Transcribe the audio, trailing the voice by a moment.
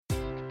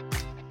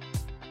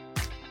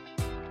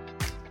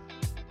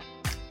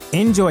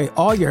Enjoy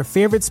all your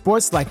favorite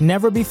sports like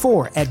never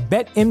before at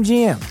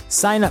BetMGM.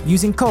 Sign up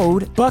using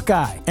code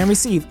Buckeye and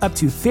receive up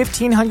to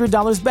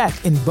 $1,500 back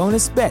in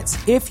bonus bets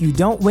if you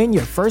don't win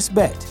your first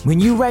bet. When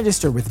you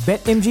register with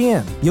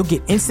BetMGM, you'll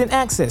get instant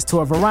access to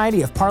a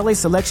variety of parlay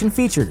selection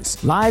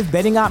features, live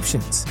betting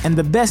options, and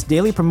the best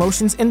daily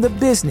promotions in the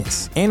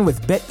business. And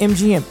with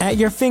BetMGM at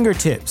your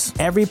fingertips,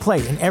 every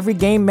play and every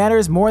game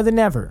matters more than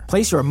ever.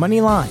 Place your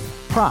money line,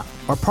 prop,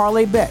 or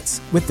parlay bets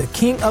with the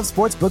king of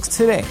sportsbooks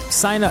today.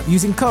 Sign up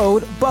using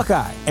code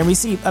Buckeye and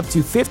receive up to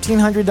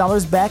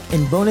 $1,500 back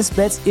in bonus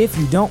bets if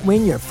you don't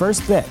win your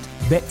first bet.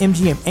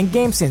 BetMGM and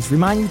GameSense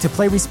remind you to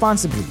play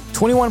responsibly.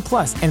 21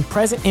 plus and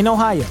present in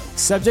Ohio,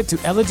 subject to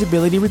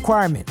eligibility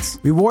requirements.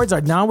 Rewards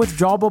are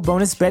non-withdrawable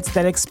bonus bets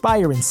that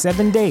expire in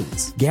 7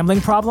 days. Gambling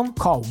problem?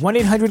 Call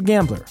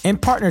 1-800-GAMBLER. In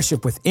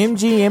partnership with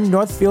MGM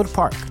Northfield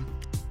Park.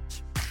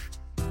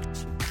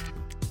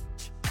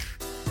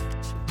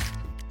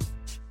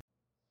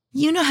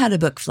 You know how to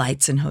book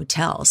flights and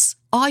hotels.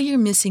 All you're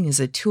missing is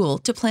a tool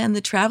to plan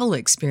the travel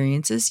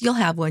experiences you'll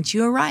have once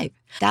you arrive.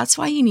 That's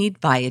why you need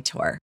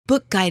Viator.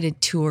 Book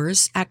guided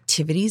tours,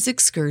 activities,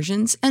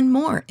 excursions, and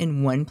more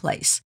in one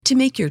place to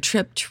make your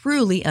trip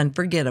truly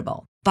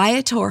unforgettable.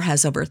 Viator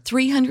has over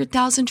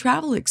 300,000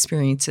 travel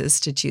experiences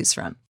to choose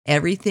from.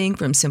 Everything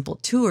from simple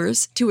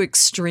tours to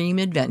extreme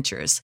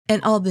adventures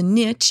and all the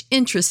niche,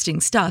 interesting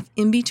stuff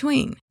in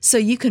between. So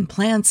you can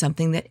plan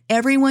something that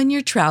everyone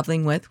you're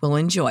traveling with will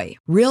enjoy.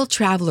 Real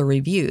traveler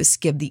reviews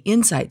give the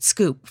inside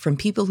scoop from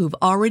people who've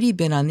already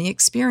been on the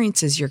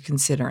experiences you're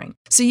considering.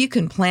 So you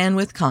can plan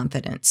with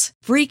confidence.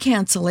 Free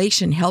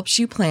cancellation helps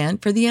you plan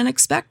for the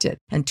unexpected.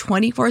 And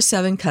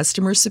 24/7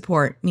 customer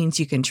support means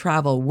you can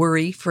travel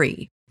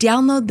worry-free.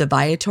 Download the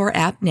Viator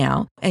app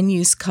now and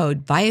use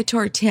code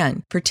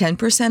Viator10 for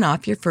 10%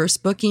 off your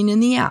first booking in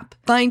the app.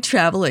 Find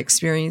travel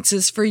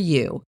experiences for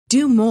you.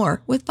 Do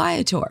more with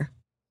Viator.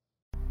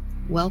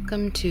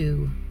 Welcome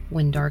to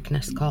When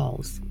Darkness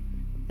Calls,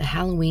 the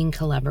Halloween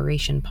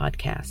collaboration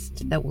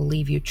podcast that will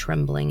leave you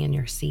trembling in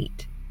your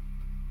seat.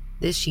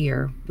 This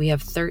year, we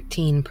have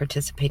 13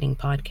 participating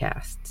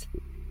podcasts,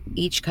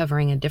 each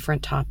covering a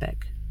different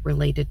topic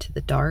related to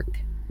the dark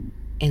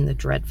and the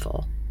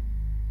dreadful.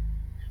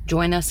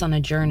 Join us on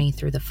a journey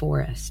through the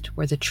forest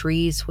where the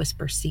trees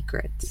whisper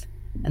secrets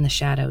and the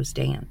shadows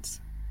dance.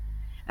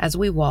 As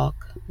we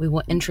walk, we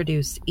will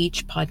introduce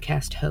each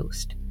podcast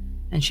host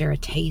and share a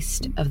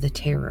taste of the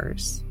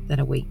terrors that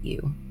await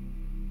you.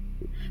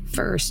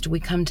 First, we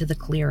come to the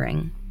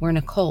clearing where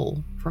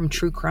Nicole from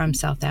True Crime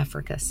South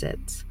Africa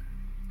sits,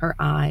 her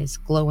eyes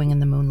glowing in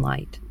the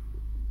moonlight.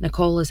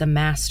 Nicole is a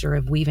master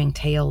of weaving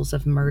tales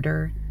of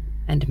murder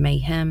and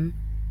mayhem,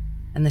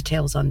 and the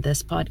tales on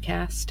this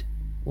podcast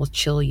will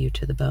chill you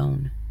to the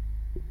bone.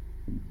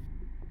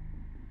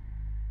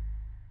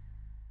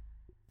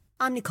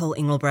 I'm Nicole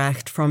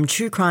Engelbrecht from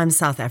True Crime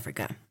South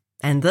Africa,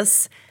 and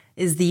this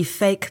is The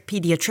Fake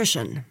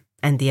Pediatrician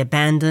and the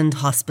Abandoned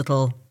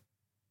Hospital.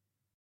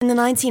 In the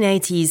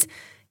 1980s,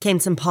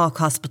 Kempton Park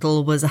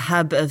Hospital was a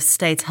hub of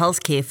state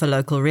healthcare for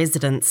local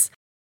residents.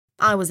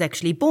 I was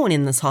actually born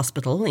in this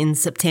hospital in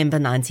September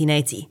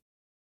 1980.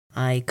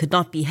 I could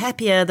not be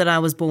happier that I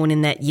was born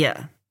in that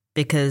year,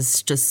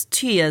 because just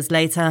 2 years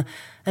later,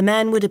 a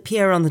man would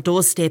appear on the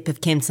doorstep of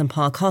Kempton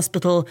Park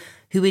Hospital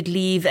who would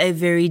leave a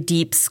very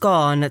deep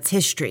scar on its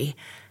history,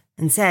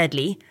 and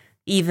sadly,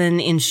 even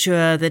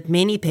ensure that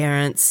many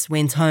parents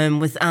went home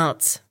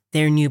without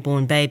their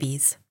newborn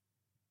babies.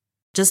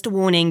 Just a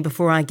warning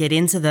before I get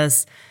into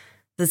this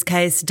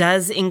case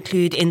does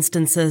include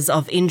instances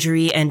of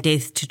injury and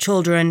death to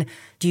children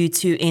due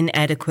to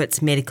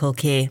inadequate medical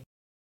care.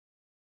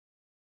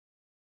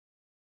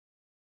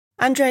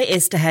 Andre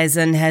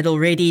Esterhuizen had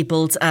already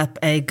built up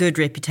a good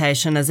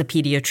reputation as a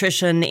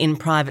pediatrician in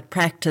private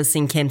practice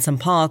in Kempton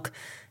Park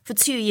for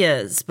 2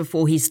 years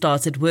before he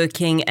started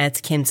working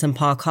at Kempton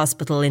Park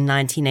Hospital in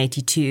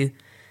 1982.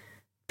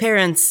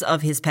 Parents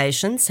of his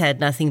patients had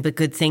nothing but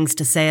good things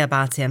to say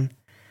about him.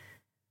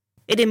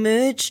 It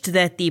emerged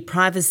that the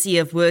privacy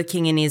of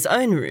working in his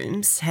own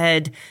rooms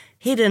had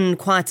hidden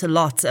quite a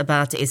lot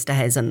about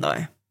Esterhuizen,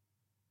 though.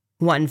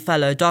 One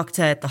fellow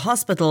doctor at the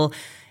hospital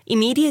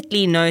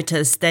immediately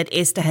noticed that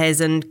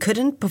Esterhuizen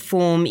couldn't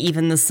perform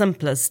even the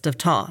simplest of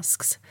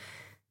tasks.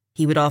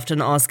 He would often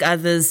ask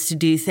others to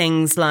do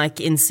things like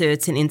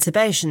insert an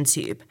intubation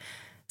tube,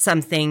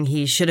 something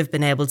he should have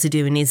been able to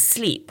do in his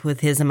sleep with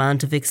his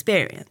amount of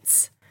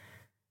experience.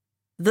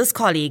 This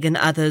colleague and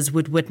others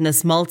would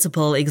witness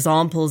multiple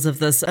examples of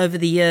this over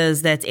the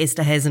years that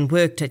Esterhuizen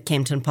worked at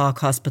Kempton Park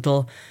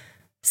Hospital.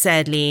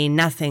 Sadly,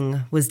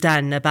 nothing was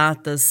done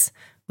about this,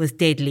 with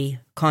deadly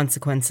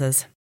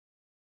consequences.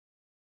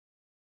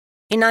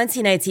 In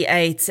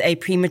 1988, a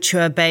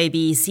premature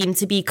baby seemed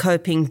to be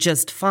coping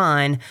just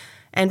fine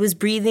and was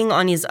breathing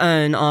on his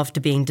own after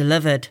being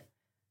delivered.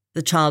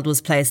 The child was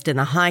placed in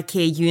a high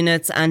care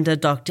unit under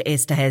Dr.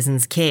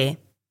 Esterhuizen's care.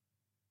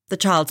 The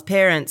child's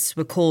parents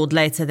were called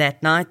later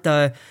that night,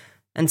 though,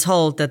 and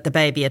told that the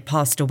baby had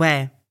passed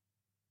away.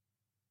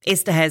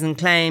 Esterhuizen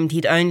claimed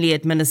he'd only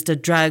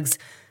administered drugs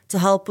to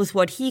help with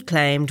what he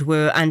claimed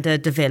were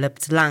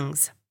underdeveloped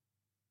lungs.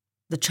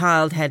 The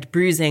child had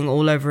bruising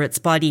all over its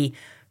body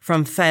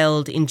from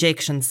failed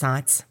injection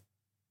sites.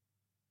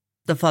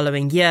 The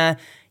following year,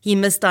 he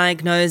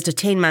misdiagnosed a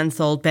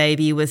 10-month-old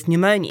baby with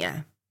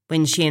pneumonia,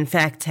 when she in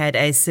fact had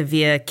a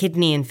severe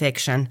kidney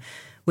infection,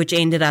 which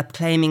ended up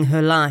claiming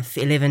her life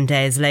 11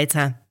 days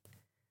later.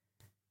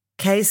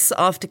 Case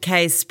after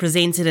case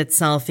presented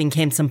itself in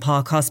Kempton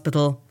Park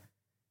Hospital.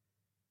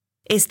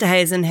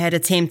 Esterhuizen had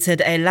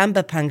attempted a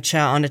lumbar puncture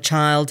on a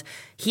child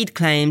he'd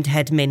claimed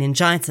had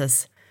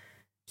meningitis.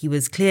 He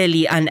was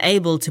clearly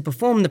unable to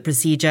perform the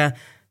procedure,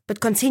 but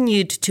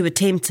continued to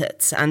attempt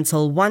it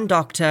until one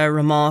doctor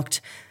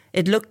remarked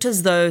it looked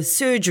as though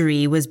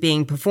surgery was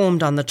being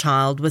performed on the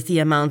child with the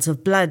amount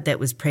of blood that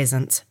was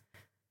present.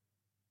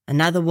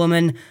 Another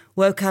woman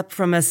woke up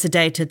from a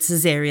sedated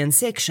caesarean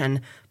section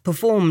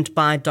performed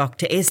by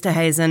Dr.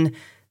 Esterhuizen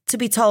to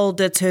be told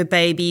that her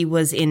baby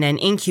was in an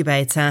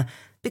incubator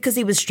because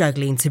he was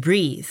struggling to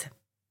breathe.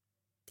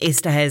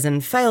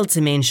 Esterhuizen failed to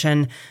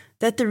mention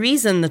that the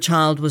reason the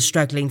child was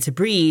struggling to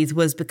breathe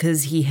was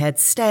because he had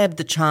stabbed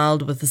the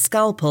child with a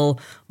scalpel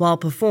while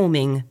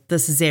performing the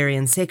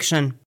caesarean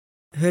section.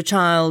 Her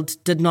child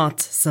did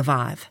not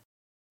survive,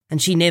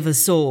 and she never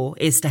saw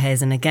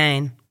Esterhuizen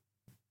again.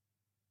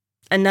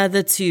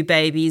 Another 2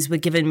 babies were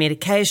given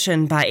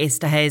medication by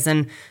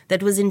Esterhuizen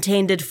that was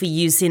intended for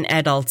use in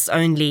adults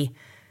only.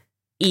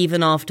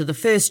 Even after the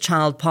first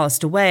child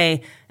passed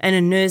away, and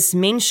a nurse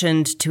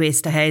mentioned to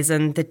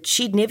Esterhuizen that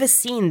she'd never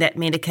seen that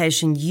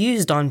medication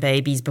used on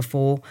babies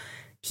before,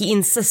 he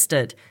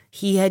insisted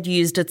he had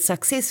used it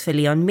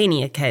successfully on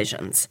many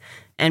occasions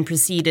and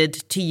proceeded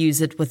to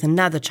use it with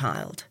another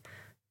child.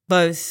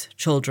 Both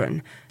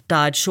children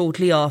died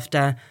shortly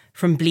after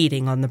from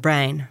bleeding on the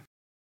brain.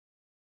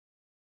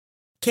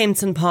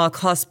 Kempton Park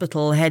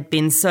Hospital had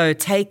been so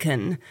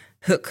taken,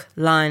 hook,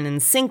 line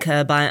and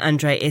sinker by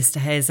Andre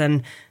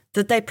Esterhuizen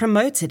that they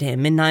promoted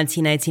him in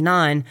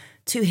 1989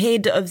 to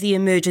head of the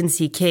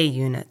emergency care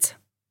unit.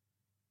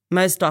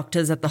 Most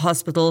doctors at the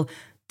hospital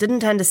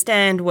didn't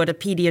understand what a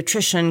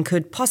pediatrician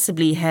could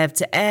possibly have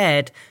to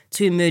add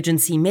to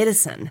emergency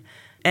medicine,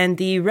 and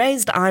the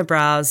raised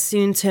eyebrows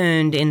soon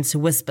turned into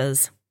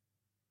whispers.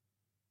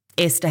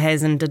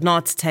 Esterhuizen did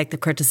not take the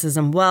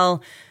criticism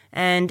well,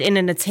 and in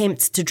an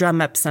attempt to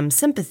drum up some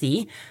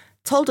sympathy,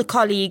 told a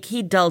colleague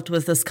he'd dealt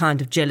with this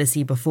kind of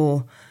jealousy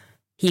before.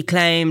 He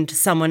claimed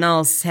someone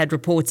else had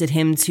reported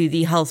him to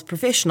the Health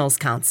Professionals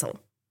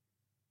Council.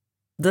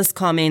 This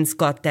comment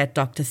got that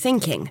doctor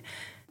thinking,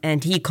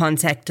 and he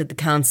contacted the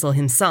council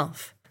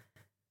himself.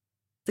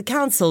 The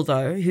council,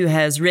 though, who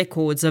has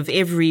records of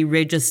every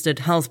registered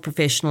health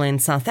professional in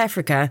South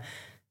Africa,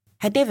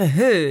 had never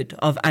heard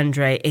of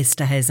Andre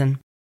Esterhuizen.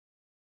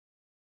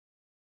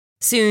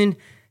 Soon,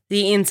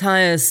 the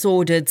entire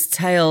sordid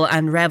tale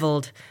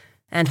unravelled,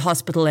 and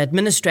hospital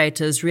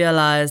administrators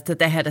realised that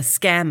they had a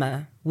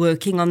scammer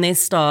working on their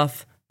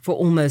staff for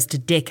almost a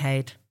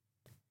decade.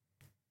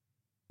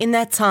 In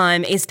that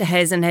time,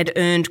 Esterhuizen had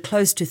earned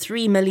close to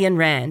 3 million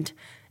rand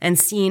and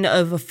seen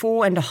over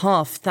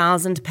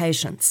 4,500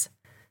 patients.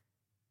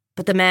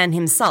 But the man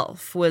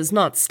himself was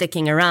not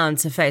sticking around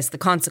to face the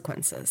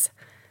consequences.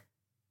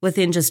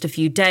 Within just a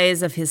few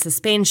days of his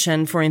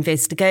suspension for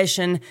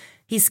investigation,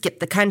 he skipped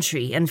the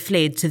country and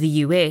fled to the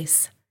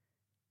US.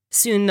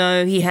 Soon,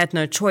 though, he had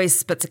no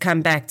choice but to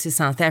come back to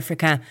South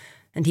Africa,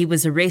 and he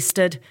was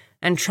arrested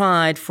and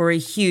tried for a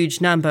huge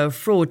number of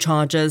fraud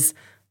charges,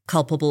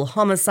 culpable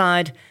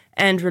homicide,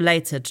 and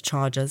related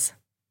charges.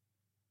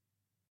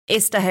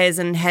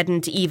 Esterhuizen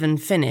hadn't even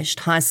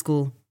finished high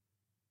school.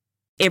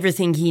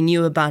 Everything he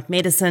knew about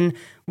medicine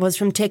was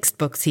from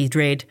textbooks he'd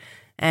read,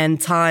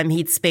 and time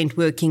he'd spent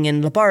working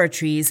in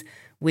laboratories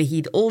where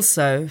he'd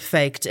also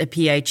faked a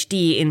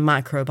PhD in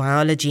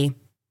microbiology.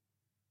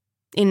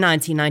 In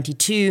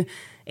 1992,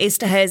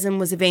 Esterhuizen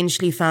was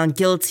eventually found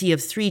guilty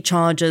of 3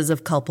 charges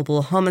of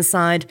culpable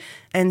homicide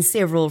and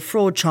several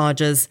fraud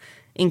charges,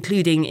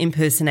 including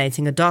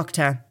impersonating a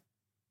doctor.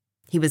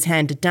 He was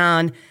handed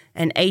down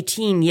an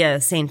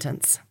 18-year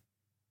sentence.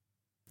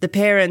 The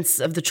parents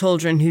of the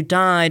children who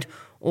died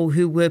or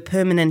who were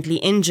permanently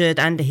injured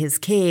under his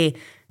care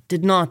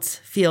did not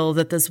feel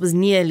that this was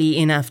nearly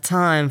enough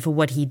time for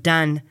what he'd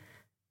done.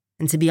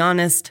 And to be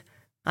honest,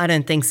 I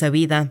don't think so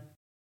either.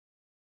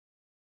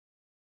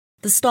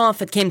 The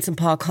staff at Kempton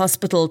Park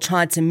Hospital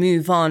tried to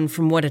move on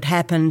from what had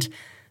happened,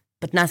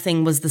 but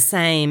nothing was the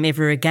same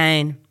ever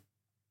again.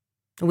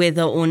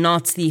 Whether or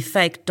not the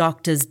fake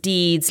doctor's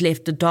deeds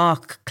left a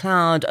dark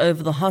cloud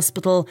over the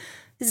hospital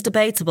is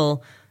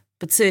debatable,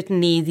 but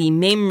certainly the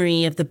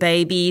memory of the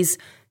babies,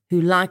 who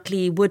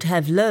likely would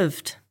have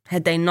lived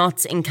had they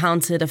not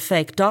encountered a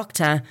fake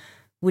doctor,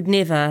 would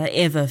never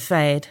ever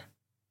fade.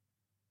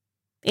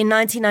 In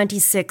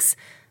 1996,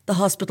 the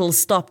hospital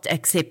stopped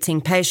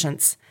accepting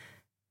patients,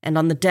 and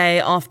on the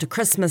day after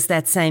Christmas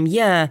that same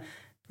year,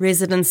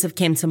 residents of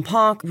Kempton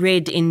Park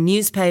read in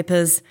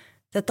newspapers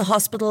that the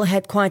hospital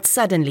had quite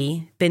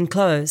suddenly been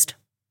closed.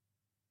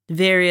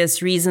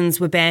 Various reasons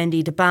were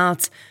bandied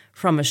about,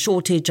 from a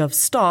shortage of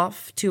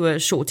staff to a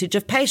shortage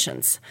of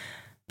patients.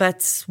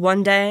 But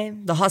one day,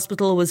 the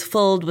hospital was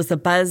filled with a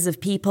buzz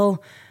of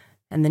people,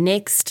 and the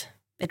next,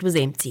 it was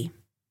empty.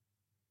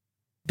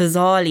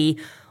 Bizarrely,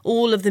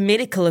 all of the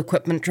medical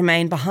equipment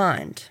remained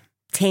behind,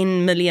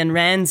 10 million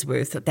rands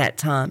worth at that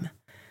time.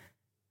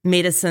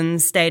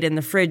 Medicines stayed in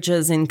the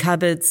fridges and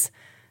cupboards.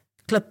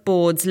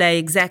 Clipboards lay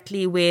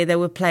exactly where they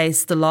were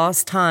placed the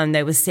last time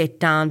they were set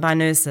down by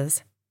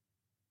nurses.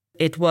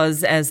 It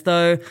was as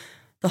though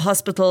the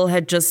hospital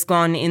had just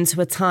gone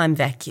into a time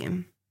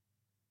vacuum.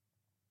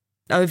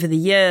 Over the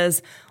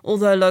years,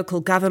 although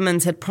local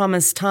governments had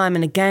promised time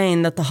and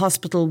again that the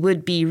hospital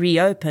would be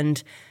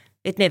reopened,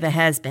 it never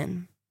has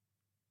been.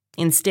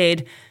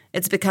 Instead,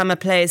 it's become a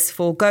place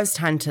for ghost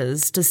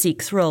hunters to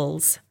seek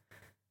thrills.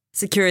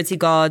 Security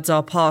guards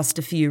are passed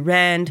a few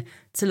rand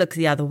to look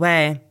the other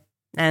way,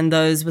 and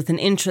those with an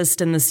interest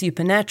in the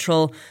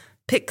supernatural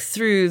pick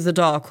through the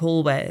dark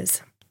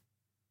hallways.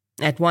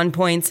 At one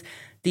point,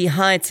 the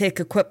high-tech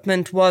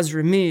equipment was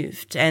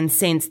removed and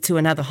sent to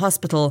another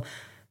hospital,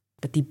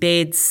 but the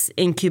beds,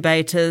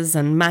 incubators,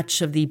 and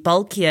much of the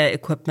bulkier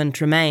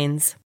equipment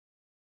remains.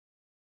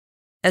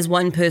 As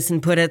one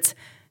person put it,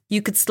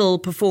 you could still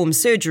perform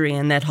surgery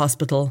in that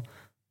hospital.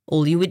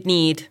 All you would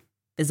need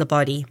is a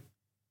body.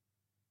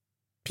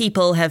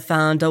 People have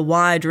found a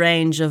wide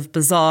range of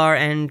bizarre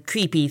and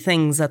creepy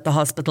things at the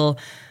hospital,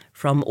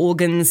 from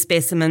organ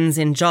specimens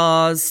in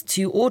jars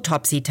to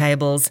autopsy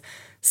tables,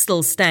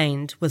 still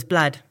stained with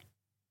blood.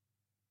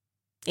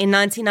 In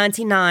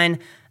 1999,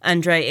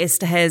 Andre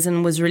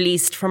Esterhuizen was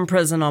released from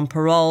prison on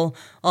parole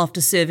after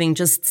serving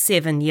just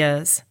 7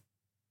 years.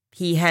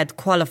 He had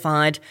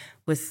qualified,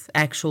 with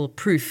actual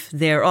proof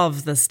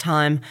thereof this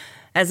time,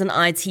 as an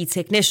IT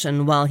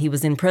technician while he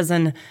was in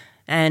prison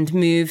and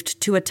moved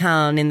to a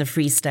town in the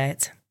Free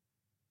State.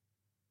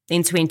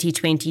 In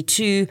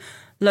 2022,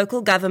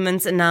 local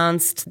government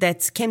announced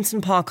that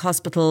Kempton Park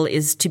Hospital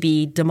is to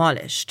be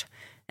demolished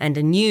and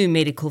a new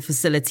medical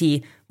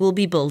facility will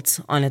be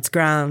built on its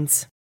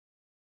grounds.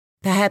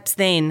 Perhaps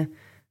then,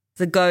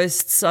 the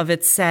ghosts of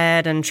its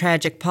sad and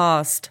tragic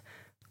past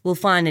will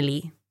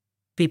finally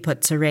be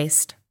put to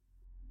rest.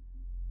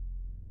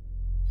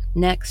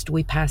 Next,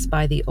 we pass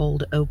by the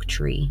old oak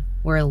tree,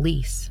 where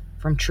Elise,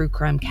 from True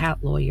Crime Cat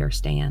Lawyer,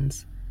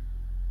 stands.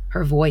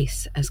 Her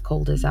voice as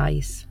cold as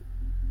ice.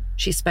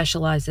 She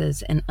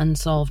specializes in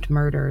unsolved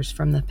murders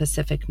from the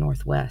Pacific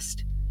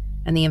Northwest,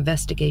 and the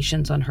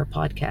investigations on her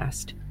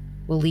podcast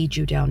will lead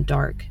you down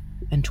dark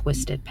and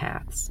twisted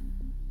paths.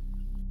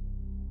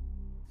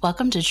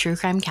 Welcome to True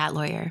Crime Cat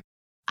Lawyer.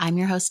 I'm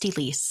your host,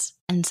 Elise,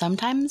 and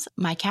sometimes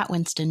my cat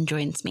Winston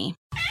joins me.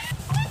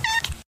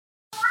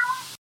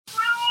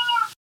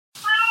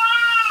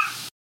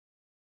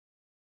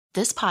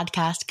 This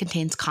podcast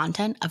contains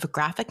content of a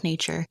graphic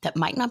nature that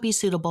might not be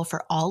suitable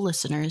for all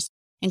listeners,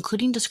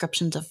 including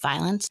descriptions of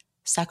violence,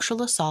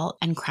 sexual assault,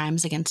 and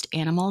crimes against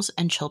animals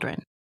and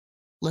children.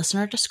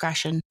 Listener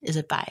discretion is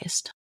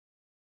advised.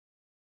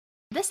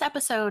 This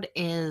episode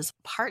is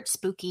part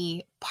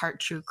spooky,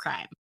 part true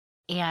crime.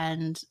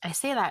 And I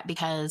say that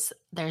because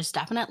there's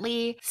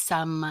definitely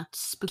some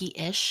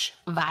spooky-ish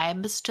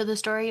vibes to the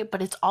story,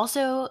 but it's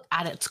also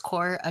at its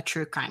core a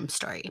true crime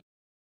story.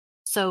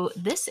 So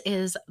this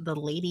is the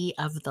Lady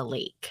of the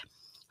Lake.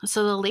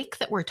 So the lake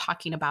that we're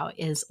talking about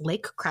is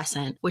Lake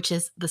Crescent, which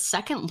is the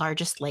second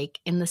largest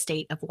lake in the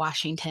state of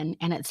Washington,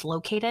 and it's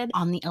located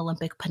on the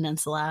Olympic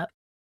Peninsula.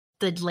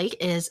 The lake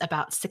is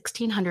about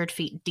 1,600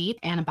 feet deep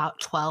and about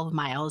 12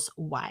 miles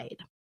wide.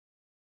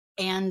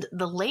 And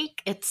the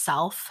lake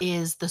itself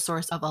is the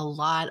source of a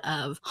lot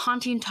of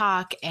haunting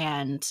talk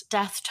and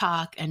death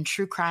talk and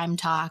true crime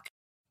talk.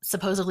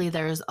 Supposedly,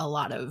 there's a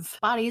lot of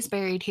bodies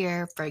buried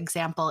here. For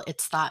example,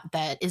 it's thought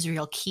that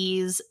Israel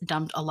Keys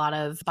dumped a lot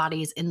of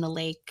bodies in the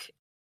lake.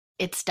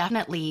 It's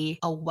definitely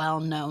a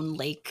well-known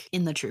lake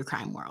in the true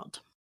crime world.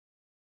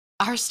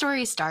 Our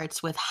story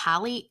starts with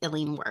Hallie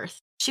Illingworth.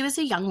 She was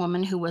a young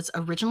woman who was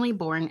originally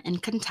born in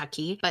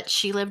Kentucky, but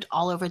she lived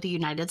all over the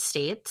United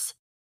States.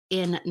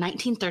 In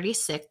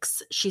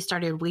 1936, she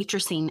started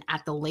waitressing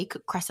at the Lake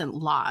Crescent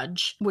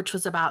Lodge, which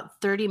was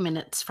about 30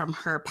 minutes from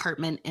her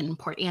apartment in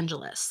Port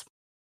Angeles.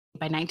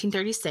 By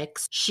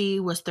 1936, she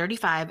was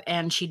 35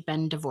 and she'd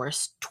been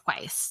divorced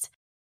twice.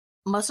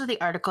 Most of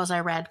the articles I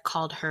read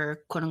called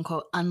her,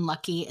 quote-unquote,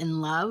 unlucky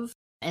in love.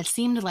 It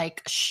seemed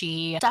like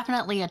she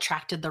definitely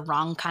attracted the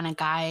wrong kind of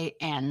guy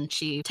and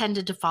she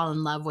tended to fall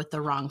in love with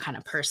the wrong kind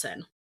of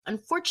person.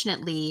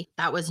 Unfortunately,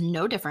 that was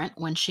no different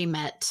when she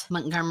met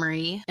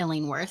Montgomery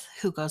Illingworth,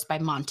 who goes by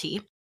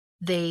Monty.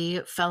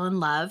 They fell in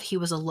love. He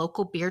was a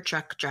local beer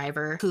truck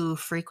driver who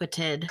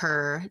frequented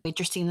her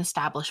waitressing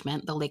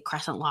establishment, the Lake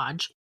Crescent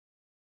Lodge.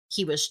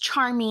 He was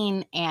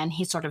charming and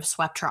he sort of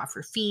swept her off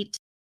her feet.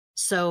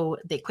 So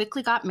they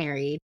quickly got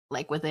married,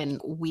 like within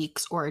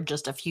weeks or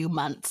just a few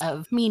months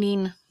of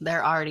meeting,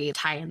 they're already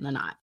tying the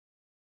knot.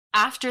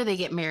 After they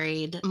get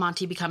married,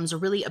 Monty becomes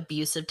really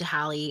abusive to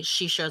Hallie.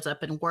 She shows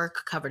up in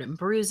work covered in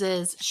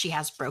bruises. She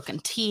has broken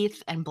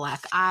teeth and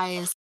black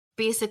eyes.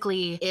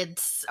 Basically,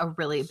 it's a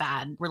really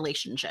bad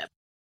relationship.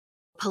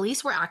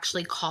 Police were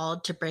actually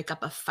called to break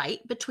up a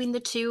fight between the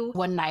two.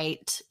 One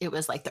night, it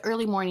was like the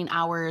early morning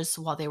hours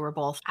while they were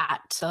both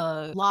at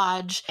the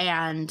lodge,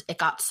 and it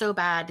got so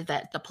bad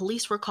that the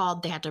police were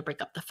called. They had to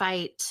break up the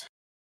fight,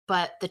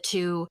 but the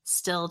two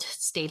still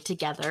stayed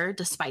together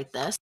despite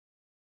this.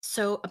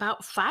 So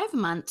about 5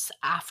 months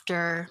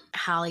after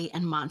Hallie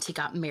and Monty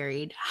got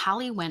married,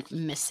 Hallie went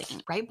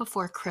missing right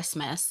before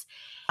Christmas.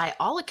 By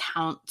all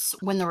accounts,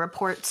 when the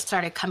reports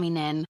started coming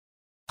in,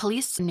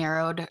 police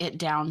narrowed it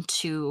down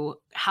to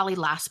Hallie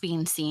last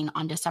being seen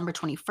on December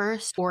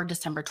 21st or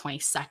December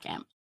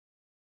 22nd.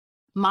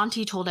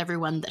 Monty told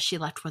everyone that she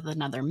left with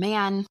another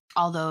man,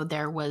 although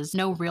there was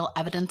no real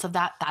evidence of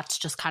that. That's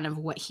just kind of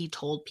what he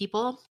told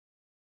people.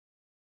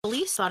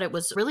 Police thought it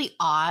was really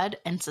odd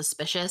and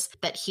suspicious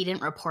that he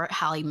didn't report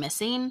Hallie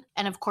missing.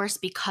 And of course,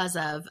 because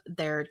of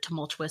their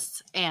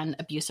tumultuous and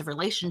abusive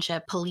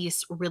relationship,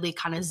 police really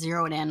kind of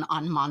zeroed in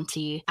on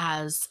Monty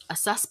as a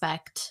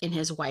suspect in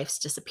his wife's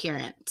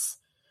disappearance.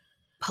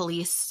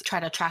 Police try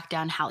to track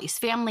down Hallie's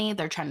family.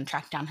 They're trying to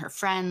track down her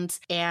friends,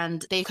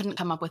 and they couldn't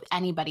come up with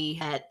anybody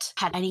that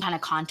had any kind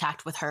of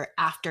contact with her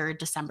after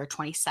December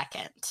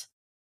 22nd.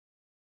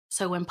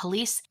 So when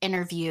police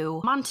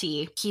interview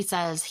Monty, he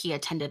says he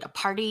attended a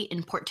party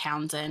in Port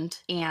Townsend,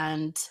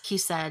 and he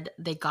said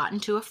they got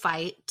into a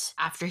fight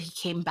after he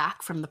came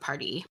back from the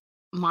party.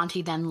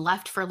 Monty then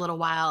left for a little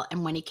while,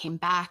 and when he came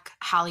back,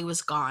 Hallie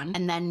was gone,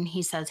 and then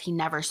he says he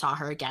never saw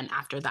her again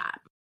after that.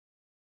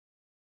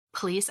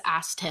 Police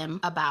asked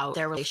him about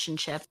their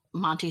relationship.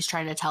 Monty's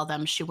trying to tell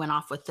them she went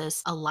off with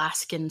this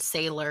Alaskan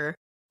sailor.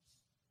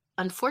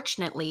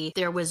 Unfortunately,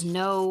 there was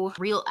no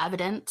real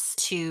evidence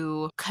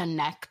to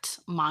connect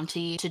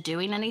Monty to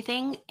doing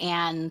anything,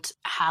 and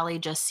Hallie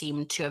just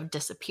seemed to have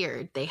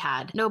disappeared. They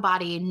had no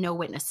body, no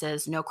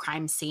witnesses, no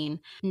crime scene,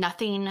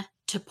 nothing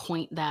to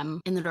point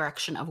them in the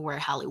direction of where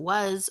Hallie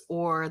was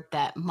or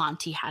that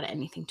Monty had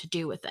anything to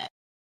do with it.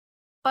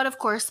 But of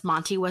course,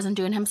 Monty wasn't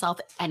doing himself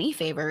any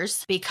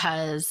favors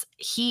because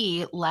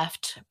he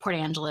left Port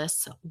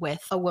Angeles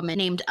with a woman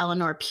named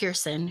Eleanor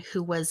Pearson,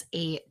 who was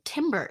a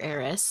timber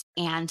heiress,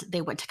 and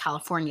they went to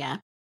California.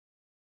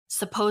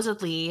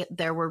 Supposedly,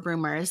 there were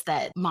rumors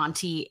that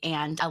Monty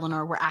and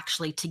Eleanor were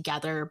actually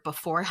together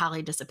before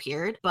Hallie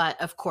disappeared, but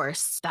of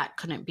course, that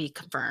couldn't be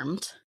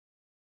confirmed.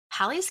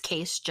 Hallie's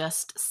case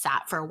just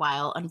sat for a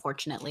while,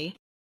 unfortunately.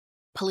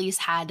 Police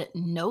had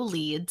no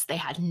leads. They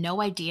had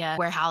no idea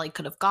where Hallie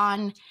could have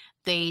gone.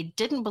 They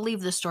didn't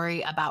believe the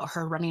story about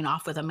her running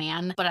off with a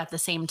man, but at the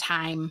same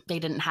time, they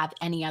didn't have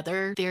any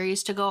other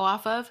theories to go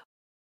off of.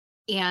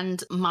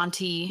 And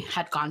Monty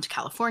had gone to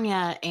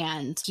California,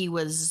 and he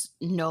was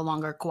no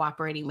longer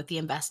cooperating with the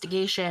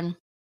investigation.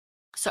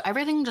 So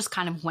everything just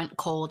kind of went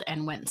cold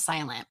and went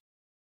silent.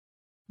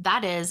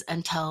 That is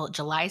until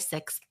July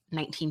 6th,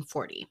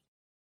 1940.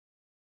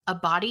 A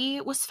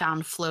body was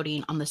found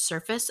floating on the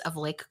surface of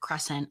Lake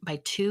Crescent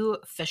by two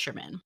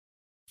fishermen.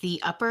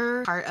 The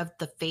upper part of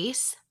the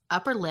face,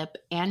 upper lip,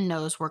 and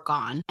nose were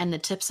gone, and the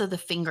tips of the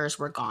fingers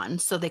were gone,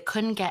 so they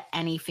couldn't get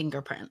any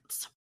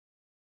fingerprints.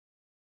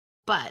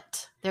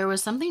 But there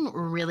was something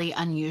really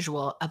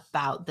unusual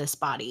about this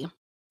body.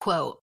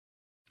 Quote,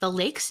 "The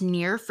lake's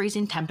near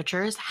freezing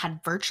temperatures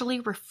had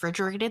virtually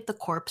refrigerated the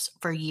corpse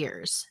for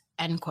years,"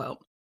 end quote.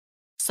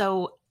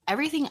 So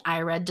everything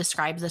I read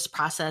describes this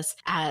process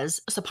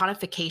as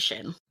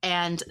saponification,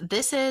 and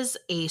this is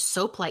a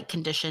soap-like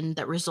condition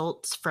that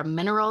results from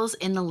minerals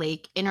in the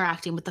lake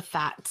interacting with the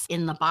fats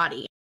in the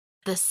body.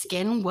 The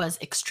skin was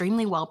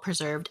extremely well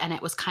preserved, and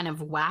it was kind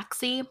of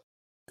waxy.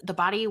 The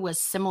body was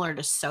similar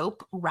to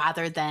soap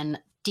rather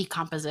than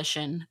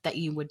decomposition that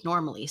you would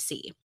normally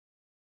see.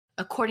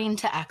 According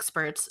to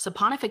experts,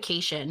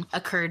 saponification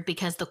occurred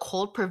because the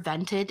cold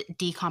prevented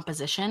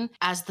decomposition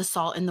as the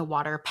salt in the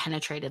water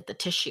penetrated the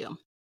tissue.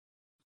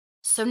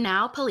 So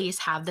now police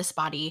have this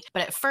body,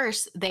 but at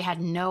first they had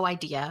no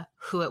idea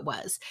who it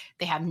was.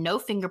 They have no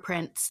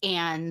fingerprints,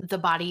 and the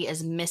body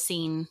is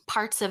missing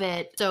parts of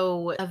it.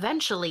 So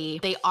eventually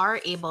they are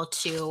able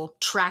to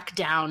track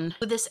down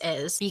who this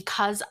is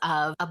because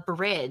of a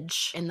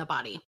bridge in the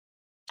body.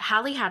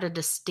 Hallie had a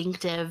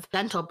distinctive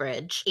dental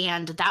bridge,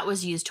 and that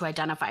was used to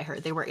identify her.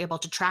 They were able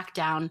to track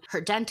down her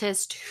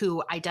dentist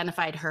who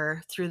identified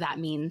her through that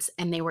means,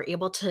 and they were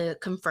able to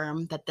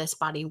confirm that this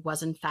body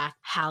was in fact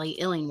Hallie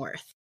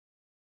Illingworth.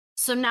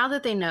 So now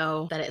that they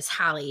know that it's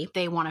Hallie,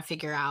 they want to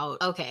figure out,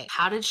 okay,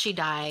 how did she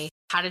die?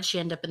 How did she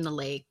end up in the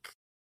lake?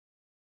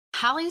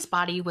 Hallie's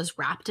body was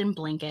wrapped in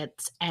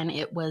blankets, and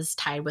it was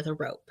tied with a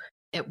rope.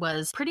 It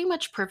was pretty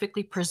much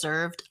perfectly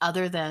preserved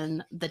other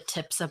than the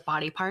tips of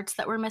body parts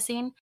that were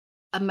missing.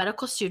 A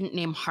medical student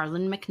named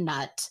Harlan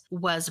McNutt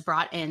was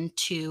brought in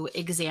to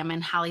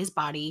examine Hallie's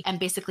body and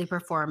basically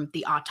perform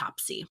the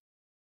autopsy.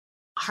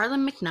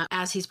 Harlan McNutt,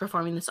 as he's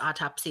performing this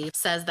autopsy,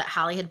 says that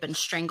Hallie had been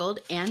strangled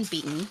and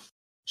beaten.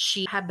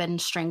 She had been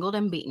strangled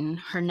and beaten.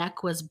 Her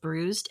neck was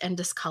bruised and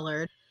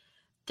discolored.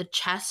 The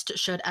chest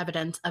showed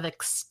evidence of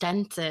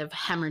extensive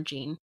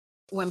hemorrhaging.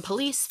 When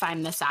police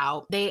find this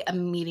out, they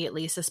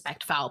immediately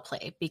suspect foul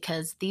play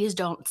because these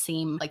don't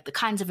seem like the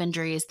kinds of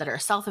injuries that are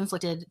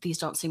self-inflicted. These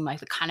don't seem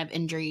like the kind of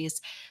injuries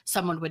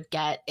someone would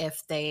get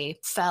if they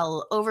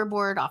fell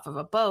overboard off of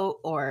a boat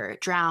or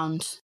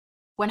drowned.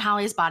 When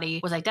Hallie's body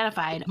was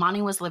identified,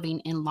 Monty was living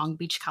in Long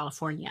Beach,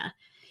 California.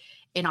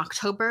 In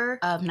October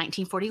of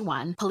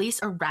 1941, police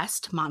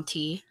arrest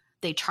Monty,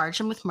 they charge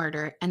him with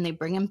murder, and they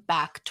bring him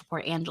back to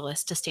Port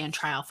Angeles to stand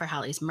trial for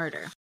Hallie's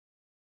murder.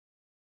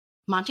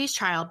 Monty's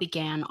trial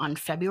began on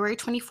February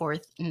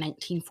 24th,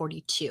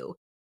 1942.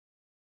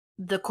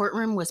 The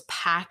courtroom was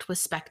packed with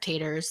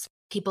spectators.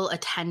 People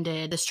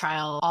attended this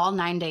trial all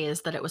 9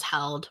 days that it was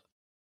held.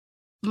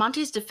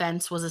 Monty's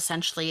defense was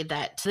essentially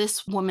that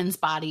this woman's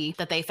body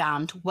that they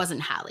found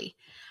wasn't Hallie.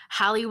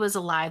 Hallie was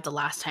alive the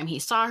last time he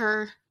saw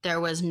her.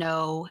 There was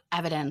no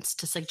evidence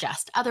to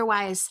suggest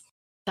otherwise.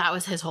 That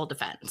was his whole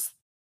defense.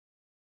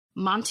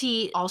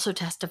 Monty also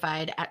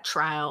testified at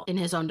trial in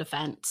his own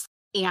defense.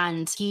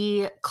 And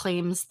he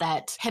claims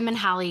that him and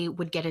Hallie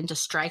would get into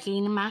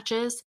striking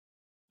matches,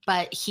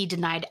 but he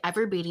denied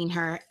ever beating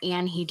her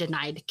and he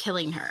denied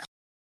killing her.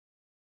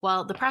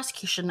 Well, the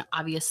prosecution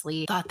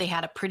obviously thought they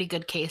had a pretty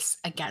good case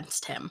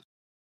against him.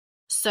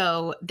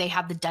 So they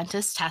had the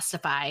dentist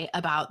testify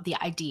about the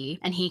ID,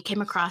 and he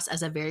came across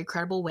as a very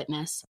credible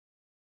witness.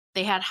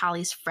 They had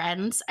Hallie's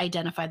friends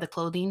identify the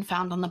clothing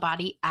found on the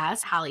body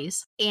as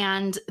Hallie's,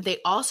 and they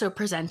also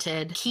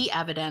presented key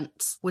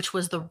evidence, which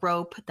was the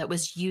rope that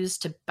was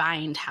used to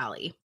bind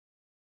Hallie.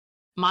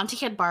 Monty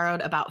had borrowed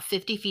about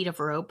 50 feet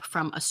of rope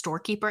from a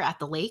storekeeper at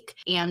the lake,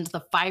 and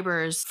the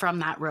fibers from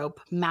that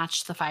rope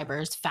matched the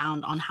fibers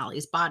found on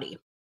Hallie's body.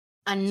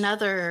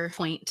 Another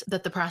point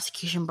that the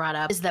prosecution brought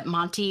up is that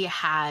Monty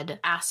had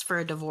asked for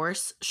a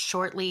divorce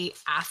shortly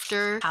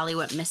after Hallie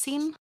went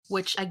missing,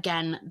 which,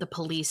 again, the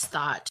police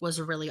thought was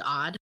really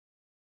odd.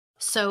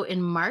 So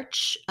in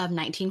March of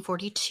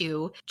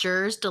 1942,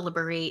 jurors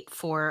deliberate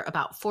for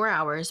about 4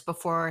 hours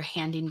before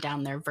handing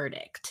down their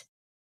verdict.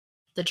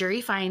 The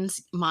jury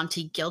finds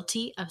Monty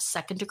guilty of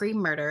second-degree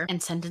murder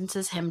and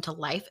sentences him to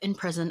life in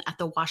prison at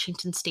the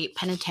Washington State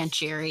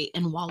Penitentiary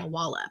in Walla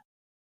Walla.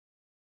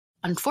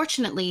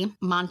 Unfortunately,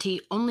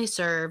 Monty only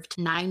served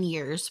 9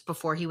 years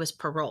before he was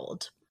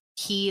paroled.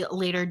 He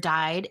later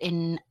died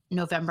in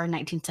November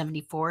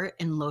 1974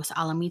 in Los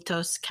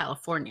Alamitos,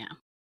 California.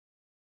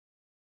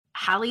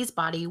 Hallie's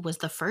body was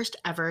the first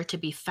ever to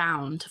be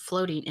found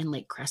floating in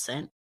Lake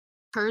Crescent.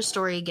 Her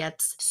story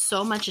gets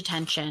so much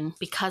attention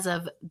because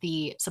of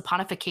the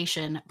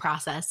saponification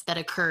process that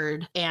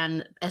occurred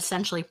and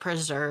essentially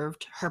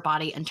preserved her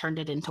body and turned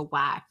it into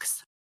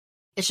wax.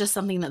 It's just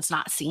something that's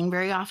not seen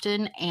very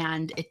often,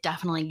 and it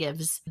definitely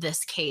gives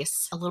this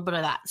case a little bit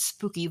of that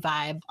spooky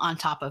vibe on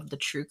top of the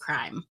true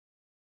crime.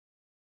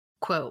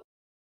 Quote,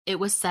 "It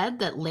was said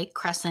that Lake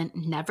Crescent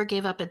never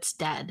gave up its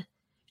dead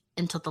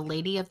until the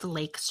Lady of the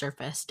Lake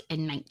surfaced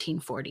in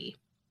 1940.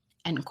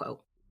 End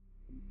quote.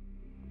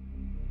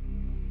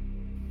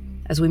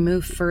 As we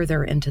move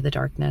further into the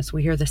darkness,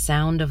 we hear the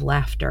sound of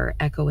laughter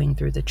echoing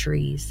through the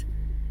trees.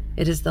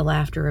 It is the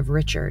laughter of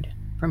Richard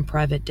from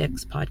Private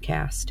Dick's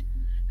podcast,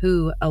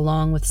 who,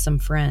 along with some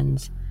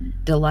friends,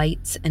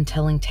 delights in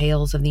telling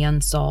tales of the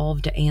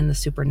unsolved and the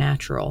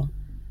supernatural,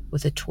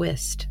 with a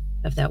twist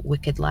of that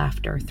wicked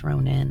laughter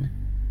thrown in.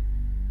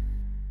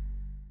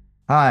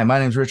 Hi, my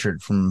name's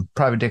Richard from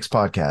Private Dick's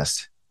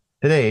podcast.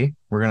 Today,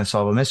 we're going to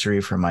solve a mystery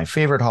from my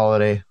favorite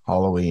holiday,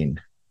 Halloween.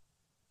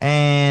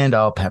 And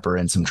I'll pepper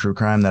in some true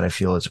crime that I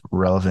feel is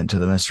relevant to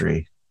the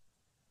mystery.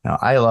 Now,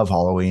 I love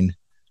Halloween.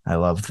 I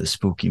love the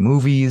spooky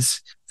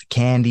movies, the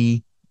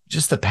candy,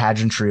 just the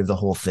pageantry of the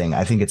whole thing.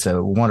 I think it's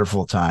a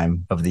wonderful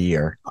time of the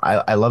year.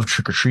 I love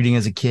trick-or-treating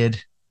as a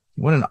kid.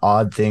 What an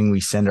odd thing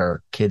we send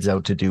our kids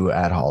out to do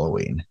at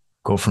Halloween.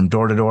 Go from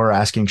door to door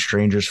asking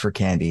strangers for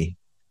candy,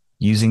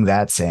 using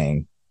that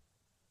saying,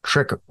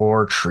 trick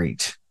or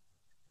treat.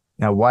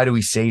 Now, why do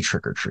we say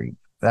trick or treat?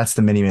 That's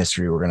the mini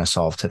mystery we're going to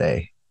solve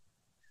today.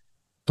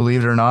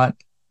 Believe it or not,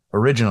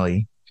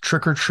 originally,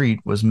 trick or treat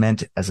was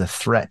meant as a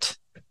threat.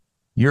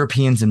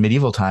 Europeans in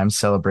medieval times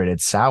celebrated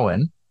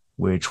Samhain,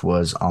 which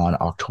was on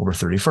October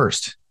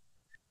 31st.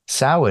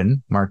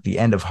 Samhain marked the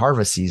end of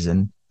harvest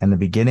season and the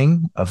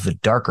beginning of the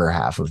darker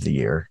half of the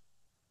year.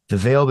 The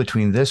veil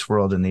between this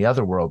world and the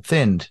other world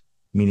thinned,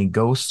 meaning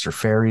ghosts or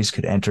fairies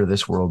could enter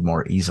this world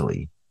more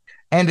easily.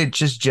 And it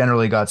just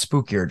generally got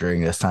spookier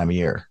during this time of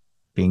year,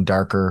 being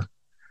darker,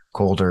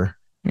 colder,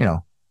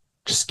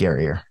 just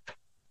scarier.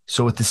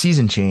 So with the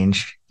season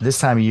change, this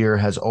time of year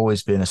has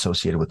always been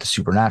associated with the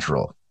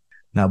supernatural.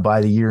 Now,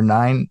 by the year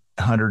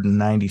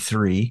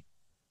 993,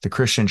 the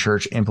Christian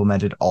Church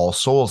implemented All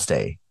Souls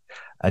Day,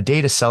 a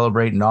day to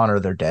celebrate and honor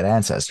their dead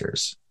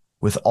ancestors.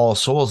 With All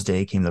Souls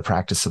Day came the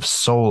practice of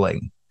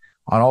souling.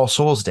 On All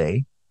Souls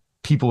Day,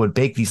 people would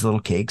bake these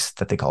little cakes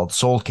that they called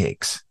soul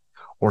cakes,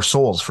 or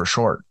souls for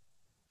short.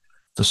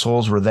 The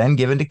souls were then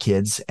given to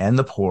kids and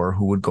the poor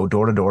who would go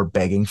door to door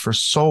begging for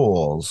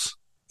souls.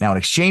 Now, in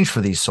exchange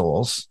for these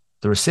souls,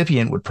 the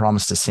recipient would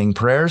promise to sing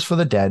prayers for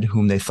the dead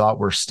whom they thought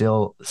were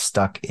still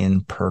stuck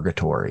in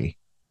purgatory.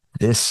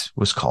 This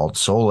was called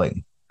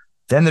souling.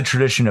 Then the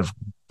tradition of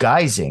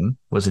guising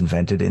was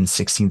invented in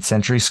 16th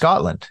century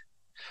Scotland.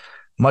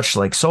 Much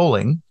like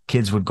souling,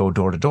 kids would go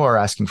door to door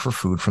asking for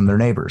food from their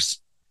neighbors.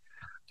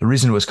 The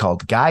reason it was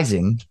called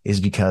guising is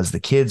because the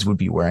kids would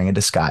be wearing a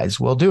disguise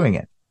while doing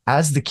it.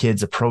 As the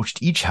kids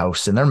approached each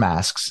house in their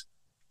masks,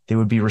 they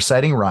would be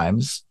reciting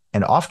rhymes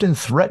and often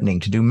threatening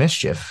to do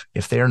mischief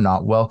if they are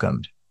not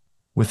welcomed.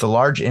 With the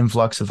large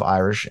influx of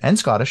Irish and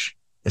Scottish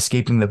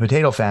escaping the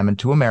potato famine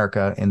to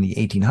America in the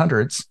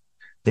 1800s,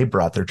 they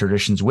brought their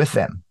traditions with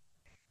them.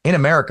 In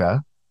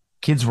America,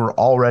 kids were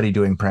already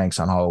doing pranks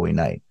on Halloween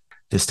night.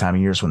 This time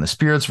of year is when the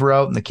spirits were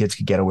out and the kids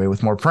could get away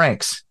with more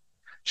pranks.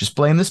 Just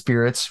blame the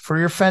spirits for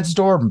your fence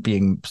door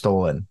being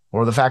stolen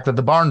or the fact that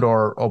the barn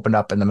door opened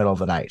up in the middle of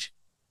the night.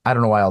 I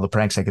don't know why all the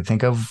pranks I could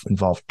think of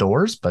involved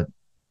doors, but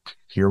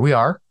here we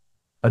are.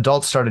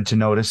 Adults started to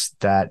notice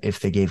that if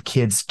they gave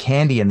kids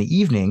candy in the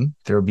evening,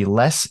 there would be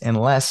less and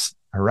less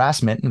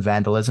harassment and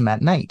vandalism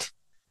at night.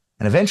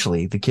 And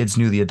eventually, the kids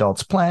knew the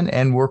adults' plan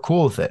and were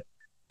cool with it.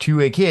 To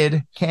a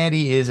kid,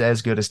 candy is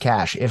as good as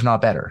cash, if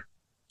not better.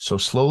 So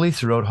slowly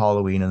throughout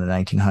Halloween in the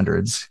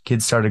 1900s,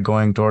 kids started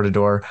going door to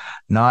door,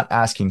 not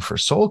asking for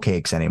soul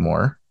cakes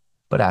anymore,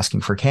 but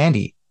asking for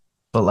candy.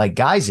 But like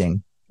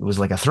guising, it was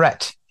like a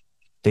threat.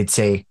 They'd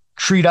say,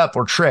 treat up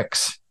or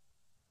tricks,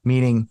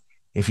 meaning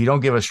if you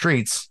don't give us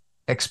treats,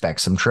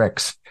 expect some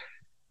tricks.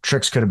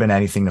 Tricks could have been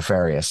anything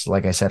nefarious,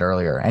 like I said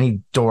earlier,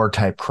 any door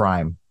type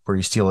crime where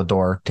you steal a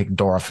door, take a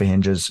door off the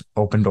hinges,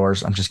 open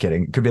doors. I'm just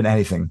kidding. It could have been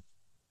anything.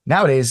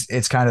 Nowadays,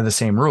 it's kind of the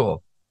same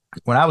rule.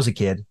 When I was a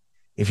kid,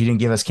 if you didn't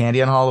give us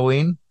candy on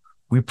Halloween,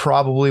 we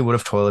probably would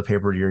have toilet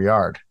papered your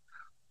yard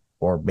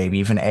or maybe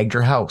even egged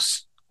your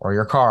house or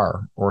your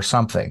car or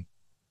something.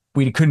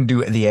 We couldn't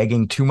do the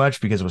egging too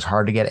much because it was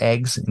hard to get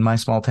eggs in my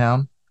small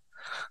town.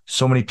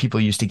 So many people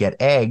used to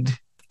get egged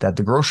that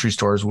the grocery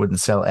stores wouldn't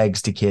sell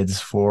eggs to kids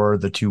for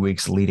the 2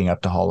 weeks leading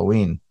up to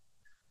Halloween.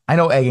 I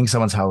know egging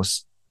someone's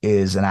house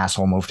is an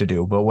asshole move to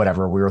do, but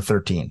whatever. We were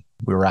 13.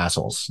 We were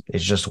assholes.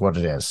 It's just what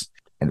it is.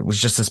 And it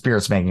was just the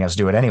spirits making us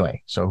do it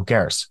anyway. So who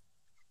cares?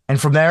 And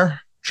from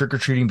there,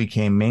 trick-or-treating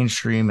became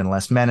mainstream and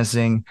less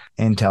menacing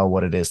until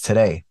what it is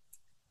today.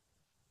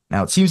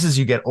 Now, it seems as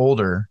you get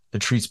older, the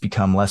treats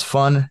become less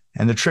fun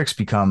and the tricks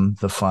become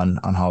the fun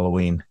on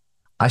Halloween.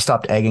 I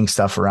stopped egging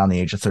stuff around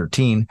the age of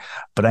 13,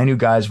 but I knew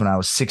guys when I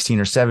was 16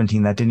 or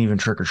 17 that didn't even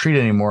trick-or-treat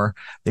anymore.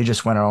 They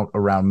just went out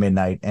around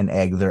midnight and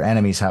egged their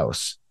enemy's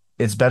house.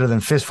 It's better than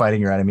fist fighting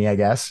your enemy, I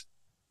guess,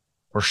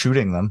 or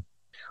shooting them.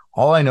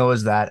 All I know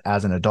is that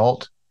as an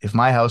adult, if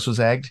my house was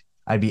egged,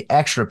 I'd be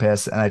extra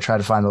pissed and I'd try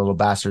to find the little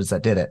bastards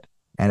that did it.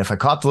 And if I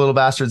caught the little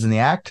bastards in the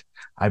act,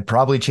 I'd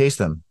probably chase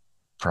them,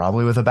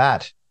 probably with a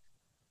bat.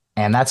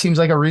 And that seems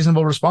like a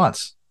reasonable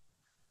response.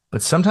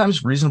 But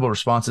sometimes reasonable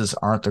responses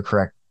aren't the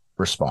correct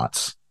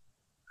response.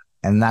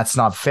 And that's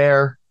not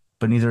fair,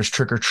 but neither is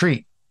trick or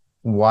treat.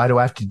 Why do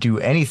I have to do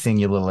anything,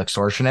 you little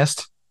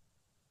extortionist?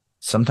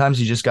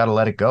 Sometimes you just got to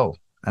let it go.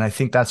 And I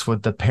think that's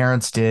what the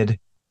parents did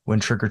when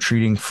trick or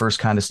treating first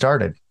kind of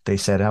started. They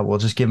said, oh, we'll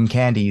just give them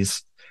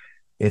candies.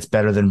 It's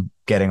better than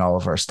getting all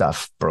of our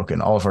stuff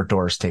broken, all of our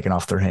doors taken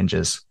off their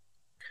hinges.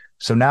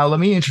 So now let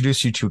me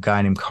introduce you to a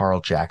guy named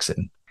Carl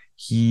Jackson.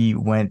 He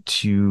went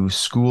to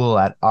school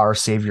at Our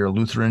Savior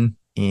Lutheran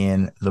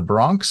in the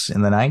Bronx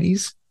in the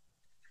 90s.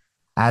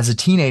 As a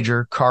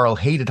teenager, Carl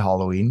hated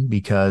Halloween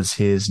because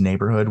his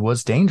neighborhood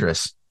was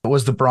dangerous. It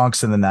was the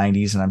Bronx in the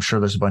 90s, and I'm sure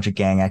there's a bunch of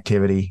gang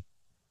activity.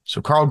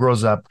 So Carl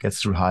grows up, gets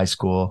through high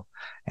school,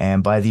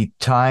 and by the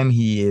time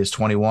he is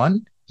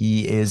 21,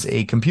 he is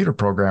a computer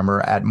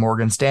programmer at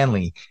Morgan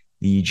Stanley,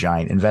 the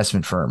giant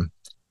investment firm.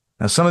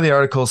 Now, some of the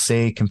articles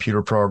say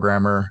computer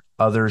programmer,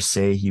 others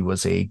say he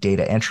was a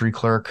data entry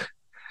clerk.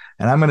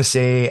 And I'm going to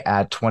say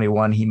at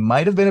 21, he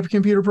might have been a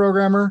computer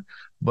programmer,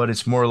 but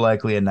it's more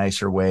likely a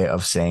nicer way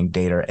of saying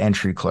data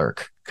entry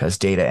clerk, because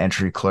data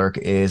entry clerk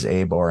is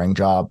a boring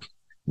job,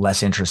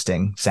 less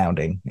interesting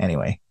sounding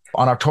anyway.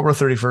 On October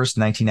 31st,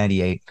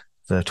 1998,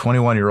 the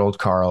 21-year-old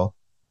Carl,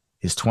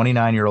 his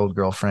 29-year-old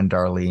girlfriend,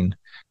 Darlene,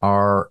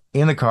 are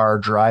in the car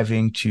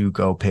driving to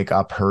go pick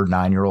up her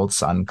 9-year-old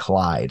son,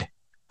 Clyde.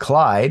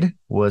 Clyde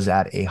was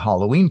at a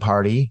Halloween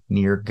party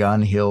near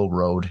Gun Hill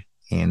Road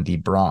in the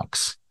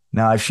Bronx.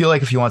 Now, I feel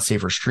like if you want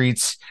safer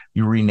streets,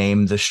 you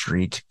rename the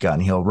street Gun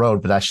Hill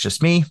Road, but that's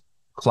just me.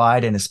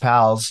 Clyde and his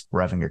pals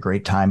were having a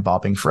great time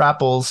bopping for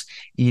apples,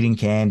 eating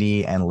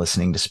candy, and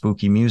listening to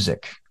spooky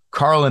music.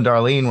 Carl and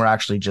Darlene were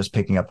actually just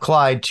picking up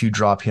Clyde to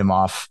drop him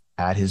off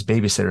at his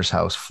babysitter's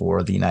house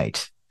for the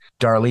night.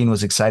 Darlene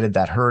was excited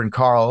that her and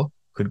Carl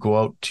could go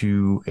out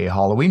to a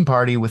Halloween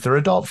party with their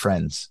adult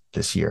friends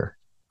this year.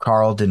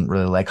 Carl didn't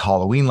really like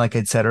Halloween, like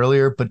I'd said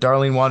earlier, but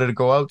Darlene wanted to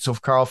go out, so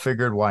Carl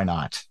figured, why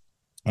not?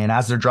 And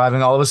as they're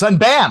driving, all of a sudden,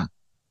 bam!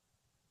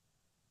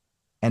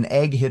 An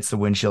egg hits the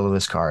windshield of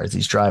his car as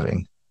he's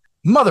driving.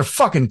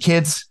 Motherfucking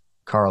kids!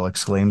 Carl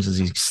exclaims as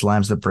he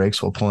slams the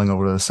brakes while pulling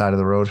over to the side of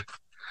the road.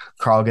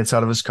 Carl gets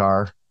out of his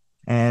car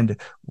and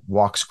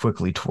walks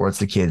quickly towards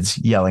the kids,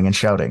 yelling and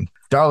shouting.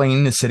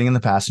 Darlene is sitting in the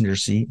passenger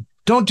seat,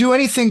 Don't do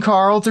anything,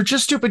 Carl. They're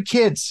just stupid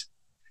kids.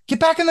 Get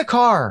back in the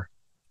car.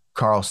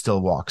 Carl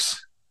still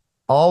walks,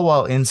 all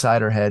while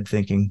inside her head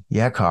thinking,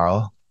 yeah,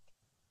 Carl,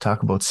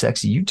 talk about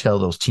sexy. You tell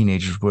those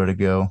teenagers where to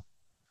go.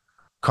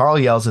 Carl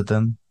yells at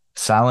them,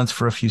 silence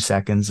for a few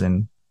seconds,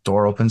 and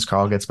door opens.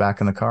 Carl gets back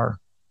in the car.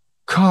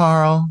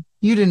 Carl,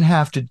 you didn't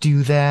have to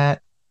do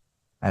that.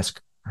 As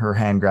her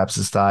hand grabs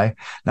his thigh.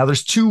 Now,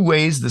 there's two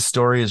ways the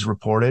story is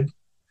reported.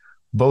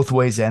 Both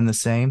ways end the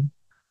same.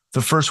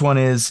 The first one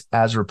is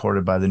as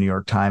reported by the New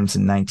York Times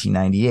in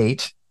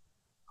 1998.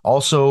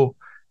 Also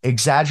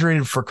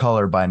exaggerated for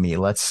color by me.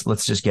 Let's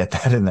just get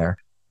that in there.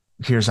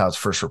 Here's how it's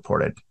first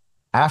reported.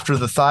 After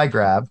the thigh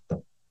grab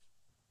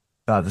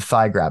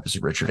is a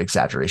Richard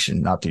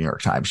exaggeration, not the New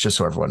York Times, just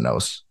so everyone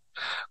knows.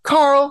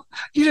 Carl,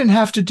 you didn't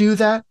have to do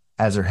that.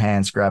 As her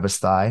hands grab his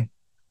thigh.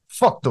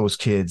 Fuck those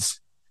kids,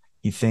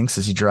 he thinks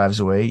as he drives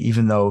away,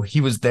 even though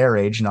he was their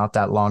age not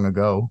that long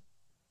ago.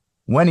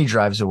 When he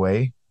drives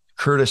away,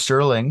 Curtis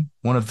Sterling,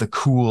 one of the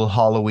cool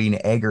Halloween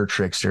egger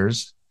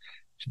tricksters,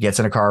 gets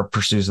in a car,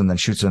 pursues them, then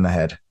shoots him in the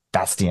head.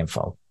 That's the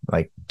info.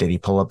 Like, did he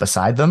pull up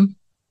beside them?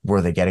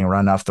 Were they getting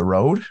run off the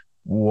road?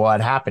 What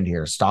happened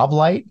here?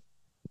 Stoplight?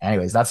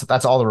 Anyways,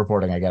 that's all the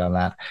reporting I get on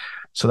that.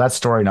 So that's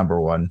story number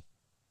one.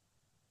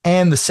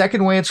 And the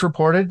second way it's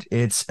reported,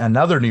 it's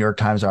another New York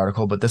Times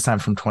article, but this time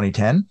from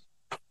 2010,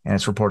 and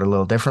it's reported a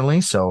little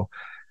differently. So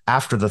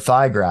after the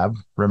thigh grab,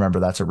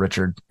 remember that's a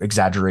Richard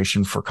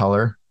exaggeration for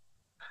color.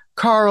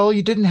 Carl,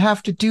 you didn't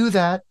have to do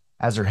that.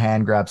 As her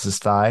hand grabs his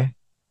thigh.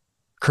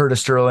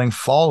 Curtis Sterling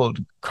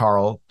followed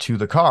Carl to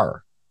the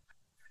car.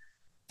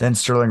 Then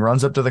Sterling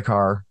runs up to the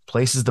car,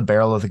 places the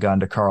barrel of the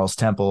gun to Carl's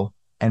temple,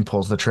 and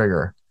pulls the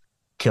trigger,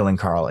 killing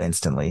Carl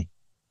instantly.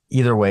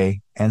 Either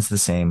way, ends the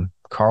same.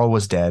 Carl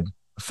was dead,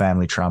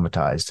 family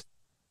traumatized.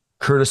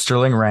 Curtis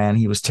Sterling ran.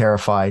 He was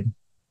terrified.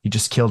 He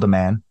just killed a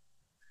man.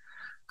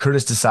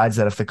 Curtis decides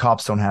that if the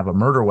cops don't have a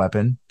murder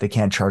weapon, they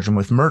can't charge him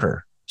with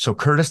murder. So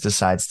Curtis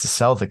decides to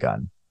sell the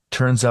gun.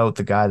 Turns out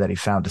the guy that he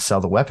found to sell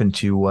the weapon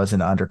to was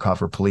an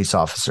undercover police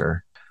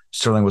officer.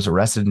 Sterling was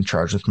arrested and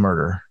charged with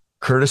murder.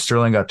 Curtis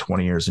Sterling got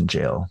 20 years in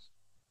jail.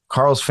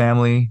 Carl's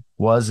family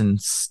was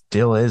and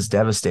still is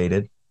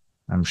devastated,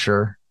 I'm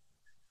sure.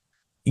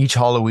 Each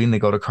Halloween, they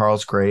go to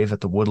Carl's grave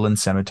at the Woodland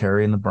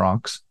Cemetery in the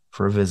Bronx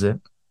for a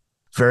visit.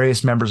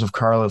 Various members of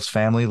Carl's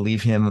family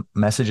leave him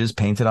messages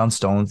painted on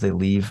stones they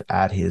leave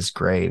at his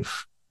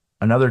grave.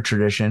 Another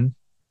tradition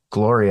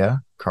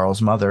Gloria,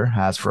 Carl's mother,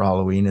 has for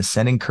Halloween is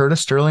sending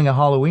Curtis Sterling a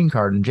Halloween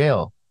card in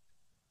jail.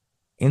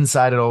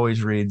 Inside it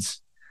always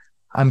reads,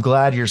 I'm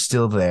glad you're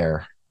still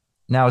there.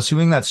 Now,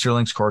 assuming that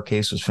Sterling's court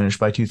case was finished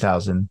by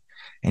 2000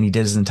 and he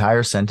did his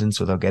entire sentence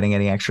without getting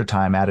any extra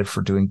time added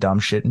for doing dumb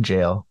shit in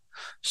jail,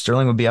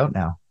 Sterling would be out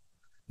now.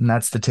 And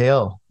that's the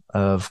tale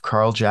of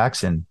Carl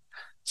Jackson.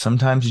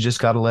 Sometimes you just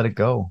got to let it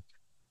go.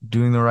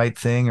 Doing the right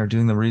thing or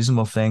doing the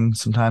reasonable thing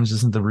sometimes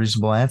isn't the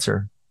reasonable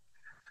answer.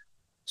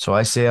 So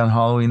I say on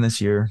Halloween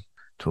this year,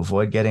 to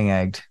avoid getting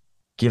egged,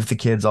 give the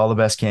kids all the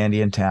best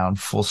candy in town,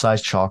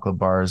 full-size chocolate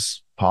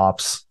bars,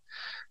 pops,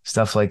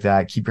 stuff like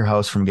that. Keep your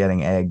house from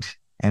getting egged.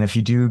 And if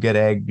you do get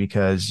egged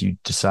because you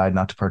decide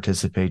not to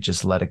participate,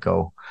 just let it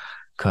go,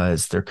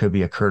 because there could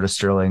be a Curtis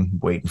Sterling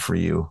waiting for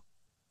you.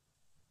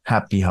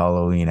 Happy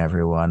Halloween,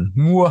 everyone.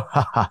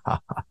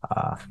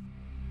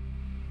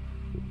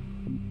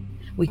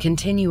 We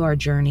continue our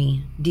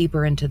journey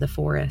deeper into the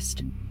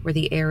forest, where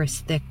the air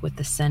is thick with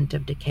the scent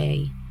of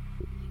decay.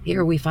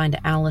 Here we find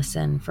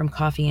Allison from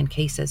Coffee and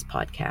Cases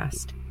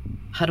podcast,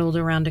 huddled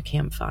around a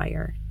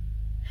campfire.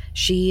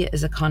 She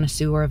is a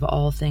connoisseur of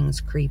all things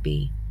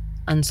creepy,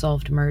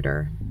 unsolved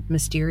murder,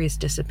 mysterious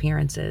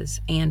disappearances,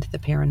 and the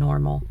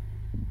paranormal.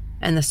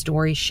 And the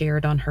stories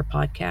shared on her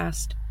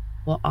podcast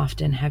will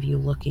often have you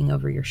looking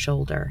over your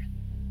shoulder,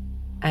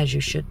 as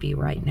you should be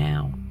right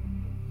now.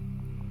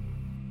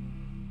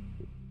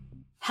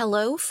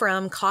 Hello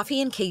from Coffee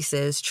and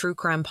Cases True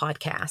Crime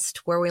Podcast,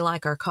 where we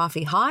like our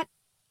coffee hot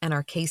and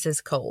our cases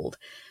cold.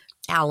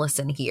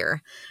 Allison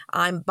here.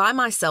 I'm by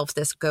myself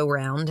this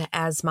go-round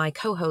as my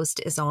co-host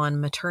is on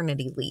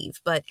maternity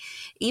leave, but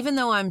even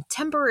though I'm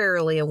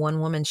temporarily a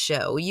one-woman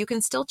show, you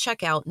can still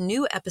check out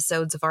new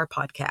episodes of our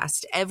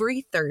podcast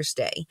every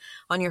Thursday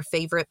on your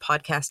favorite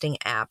podcasting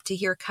app to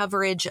hear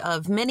coverage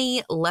of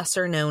many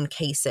lesser-known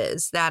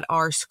cases that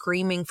are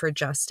screaming for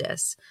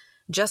justice,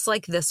 just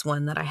like this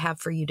one that I have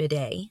for you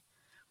today.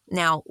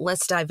 Now,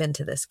 let's dive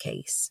into this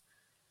case.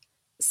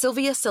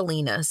 Sylvia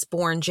Salinas,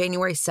 born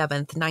January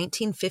 7th,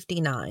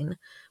 1959,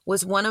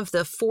 was one of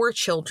the 4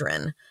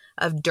 children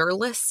of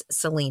Derlis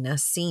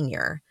Salinas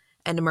Sr.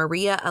 and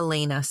Maria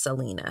Elena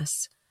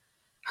Salinas.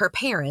 Her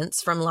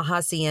parents, from La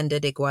Hacienda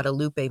de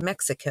Guadalupe,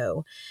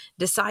 Mexico,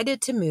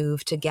 decided to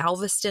move to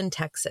Galveston,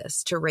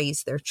 Texas, to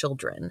raise their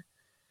children.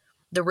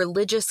 The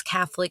religious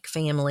Catholic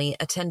family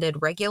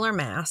attended regular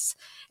Mass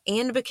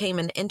and became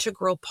an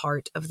integral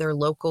part of their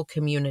local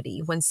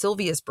community when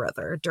Sylvia's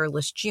brother,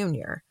 Derlis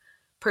Jr.,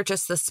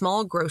 purchased the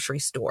small grocery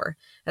store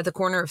at the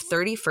corner of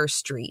 31st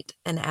Street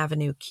and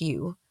Avenue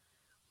Q.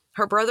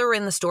 Her brother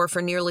ran the store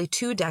for nearly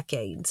 2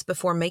 decades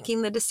before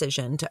making the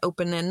decision to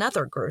open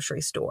another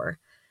grocery store,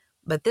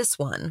 but this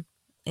one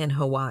in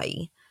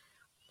Hawaii.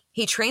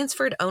 He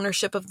transferred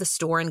ownership of the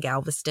store in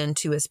Galveston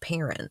to his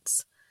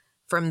parents.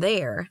 From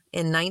there,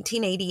 in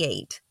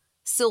 1988,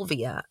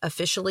 Sylvia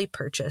officially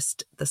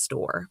purchased the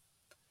store.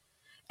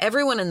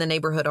 Everyone in the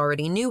neighborhood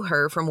already knew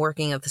her from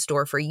working at the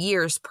store for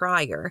years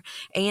prior,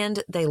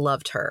 and they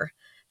loved her,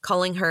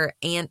 calling her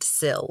Aunt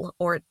Sil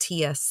or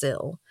Tia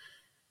Sil.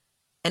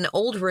 An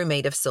old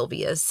roommate of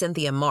Sylvia's,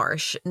 Cynthia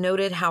Marsh,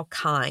 noted how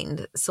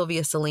kind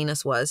Sylvia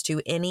Salinas was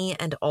to any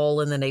and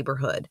all in the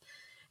neighborhood,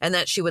 and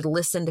that she would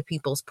listen to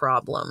people's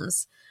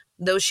problems.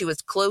 Those she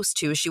was close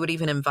to, she would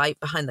even invite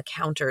behind the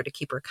counter to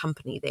keep her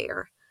company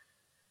there.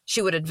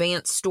 She would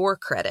advance store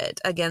credit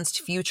against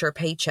future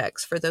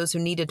paychecks for those who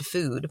needed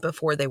food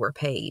before they were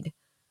paid.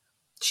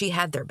 She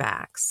had their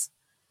backs.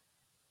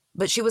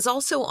 But she was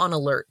also on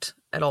alert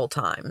at all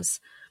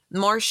times.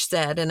 Marsh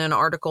said in an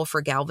article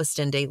for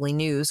Galveston Daily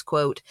News,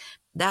 quote,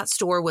 "That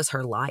store was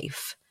her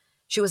life.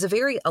 She was a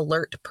very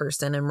alert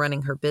person in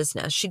running her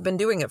business. She'd been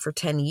doing it for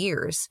 10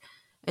 years,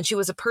 and she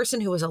was a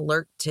person who was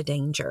alert to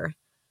danger.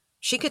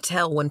 She could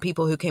tell when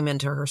people who came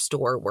into her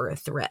store were a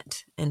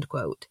threat," end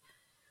quote.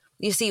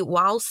 You see,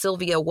 while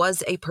Sylvia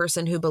was a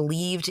person who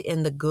believed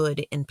in the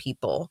good in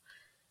people,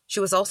 she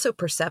was also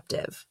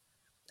perceptive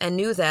and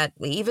knew that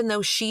even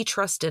though she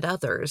trusted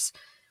others,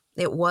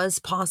 it was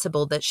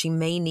possible that she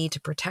may need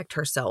to protect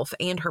herself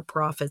and her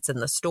profits in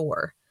the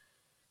store.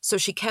 So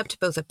she kept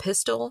both a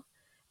pistol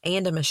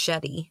and a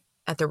machete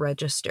at the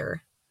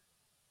register.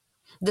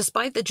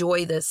 Despite the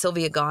joy that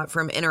Sylvia got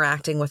from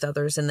interacting with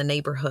others in the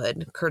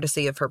neighborhood,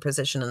 courtesy of her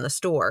position in the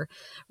store,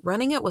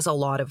 running it was a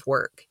lot of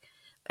work.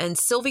 And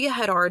Sylvia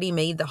had already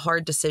made the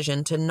hard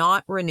decision to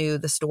not renew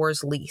the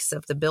store's lease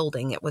of the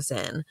building it was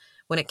in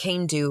when it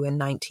came due in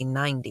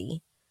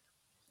 1990.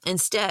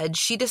 Instead,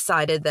 she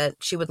decided that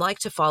she would like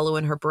to follow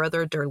in her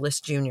brother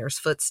Derlis Jr.'s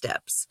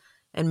footsteps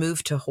and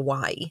move to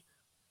Hawaii.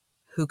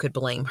 Who could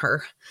blame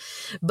her?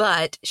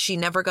 But she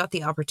never got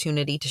the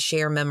opportunity to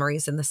share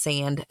memories in the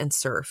sand and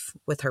surf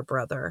with her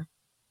brother.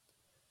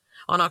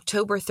 On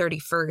October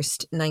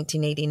 31st,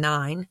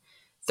 1989,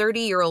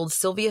 30-year-old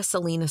Sylvia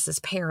Salinas'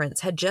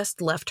 parents had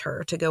just left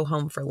her to go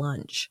home for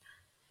lunch.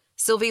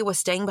 Sylvia was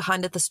staying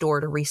behind at the store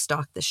to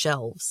restock the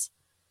shelves.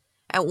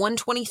 At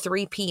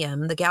 1:23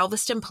 p.m., the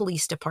Galveston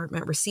Police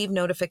Department received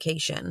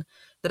notification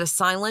that a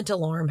silent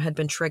alarm had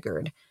been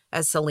triggered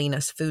at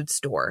Salinas' food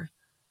store,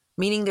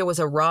 meaning there was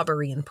a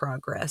robbery in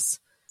progress,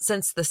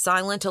 since the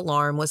silent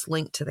alarm was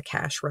linked to the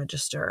cash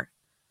register.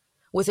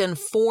 Within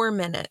 4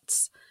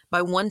 minutes,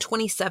 by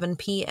 1:27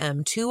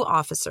 p.m., 2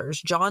 officers,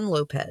 John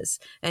Lopez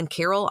and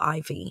Carol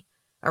Ivy,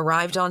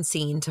 arrived on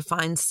scene to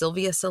find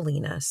Sylvia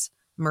Salinas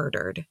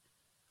murdered,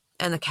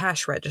 and the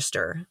cash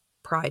register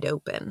pried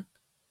open.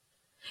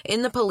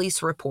 In the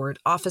police report,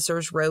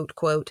 officers wrote,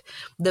 quote,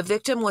 "The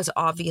victim was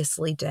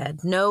obviously dead.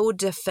 No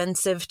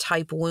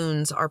defensive-type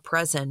wounds are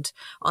present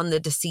on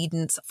the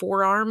decedent's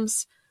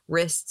forearms,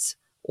 wrists,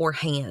 or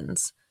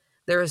hands.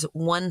 There is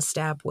 1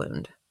 stab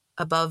wound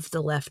above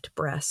the left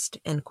breast,"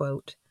 end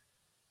quote.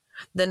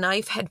 The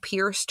knife had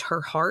pierced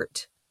her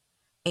heart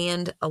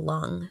and a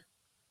lung.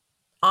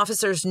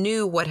 Officers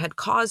knew what had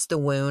caused the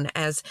wound,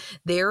 as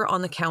there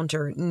on the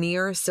counter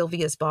near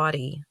Sylvia's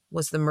body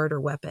was the murder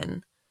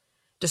weapon,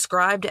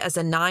 described as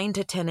a 9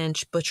 to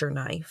 10-inch butcher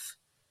knife.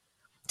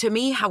 To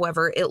me,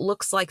 however, it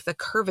looks like the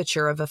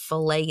curvature of a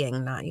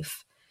filleting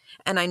knife.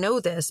 And I know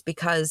this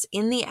because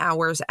in the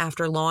hours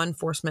after law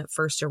enforcement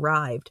first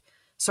arrived,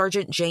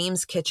 Sergeant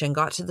James Kitchen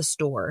got to the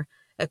store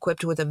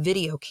equipped with a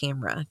video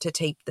camera to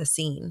tape the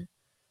scene.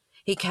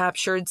 He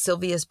captured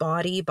Sylvia's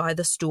body by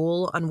the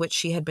stool on which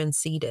she had been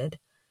seated.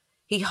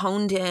 He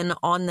honed in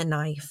on the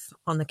knife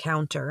on the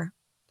counter.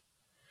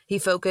 He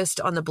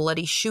focused on the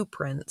bloody shoe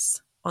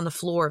prints on the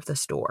floor of the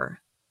store.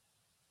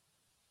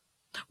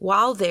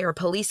 While there,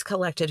 police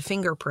collected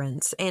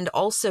fingerprints and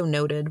also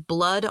noted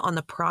blood on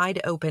the pried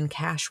open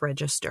cash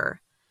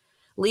register,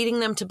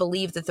 leading them to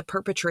believe that the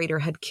perpetrator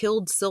had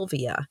killed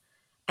Sylvia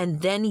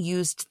and then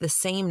used the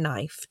same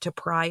knife to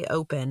pry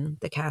open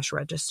the cash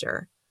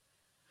register.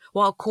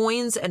 While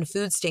coins and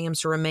food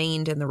stamps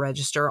remained in the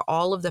register,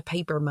 all of the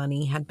paper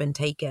money had been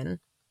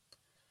taken.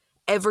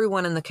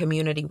 Everyone in the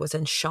community was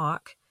in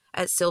shock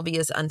at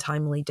Sylvia's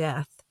untimely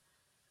death.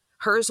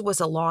 Hers was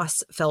a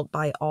loss felt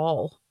by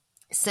all.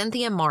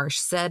 Cynthia Marsh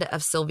said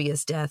of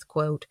Sylvia's death,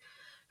 quote,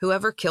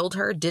 "Whoever killed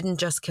her didn't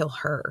just kill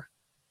her.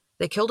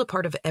 They killed a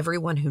part of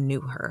everyone who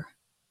knew her,"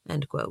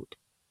 end quote.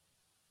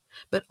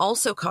 But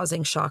also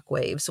causing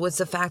shockwaves was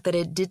the fact that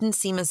it didn't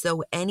seem as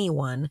though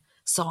anyone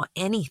saw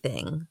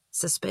anything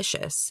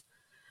suspicious.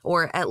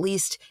 Or at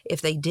least, if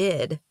they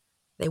did,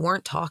 they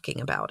weren't talking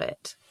about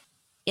it.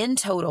 In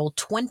total,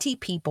 20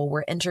 people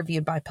were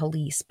interviewed by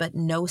police, but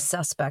no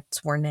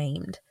suspects were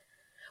named.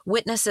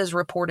 Witnesses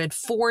reported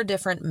 4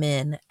 different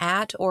men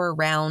at or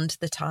around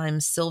the time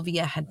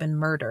Sylvia had been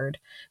murdered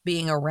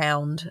being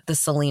around the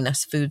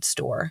Salinas food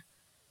store.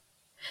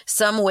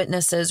 Some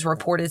witnesses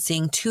reported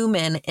seeing 2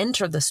 men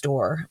enter the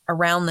store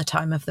around the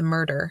time of the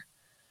murder.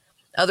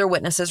 Other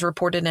witnesses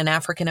reported an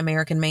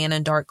African-American man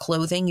in dark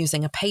clothing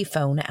using a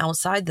payphone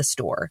outside the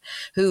store,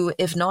 who,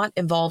 if not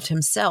involved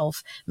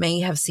himself,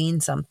 may have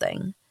seen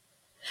something.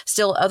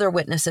 Still other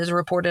witnesses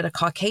reported a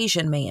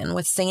Caucasian man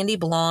with sandy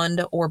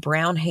blonde or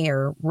brown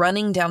hair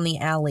running down the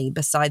alley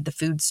beside the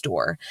food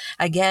store,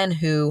 again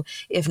who,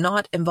 if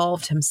not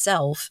involved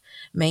himself,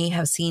 may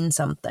have seen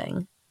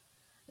something.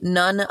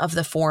 None of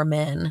the 4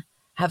 men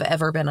have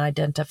ever been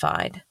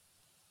identified.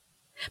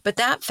 But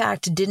that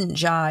fact didn't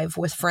jive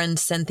with friend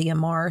Cynthia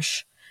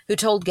Marsh, who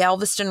told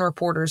Galveston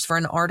reporters for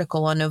an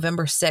article on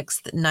November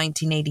 6,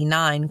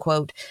 1989,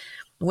 quote,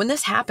 "When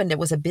this happened, it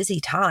was a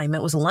busy time.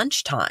 It was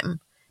lunchtime.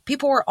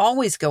 People were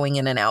always going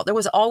in and out. There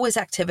was always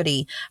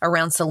activity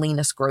around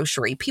Salinas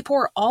Grocery. People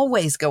were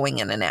always going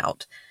in and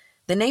out.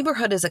 The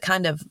neighborhood is a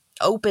kind of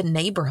open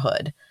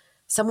neighborhood.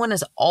 Someone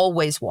is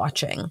always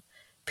watching.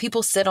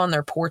 People sit on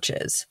their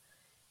porches.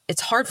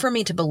 It's hard for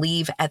me to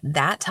believe at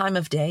that time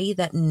of day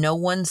that no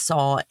one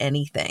saw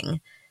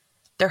anything.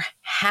 There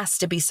has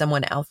to be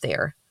someone out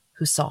there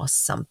who saw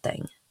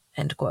something,"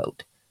 end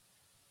quote.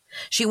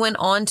 She went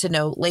on to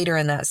note later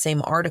in that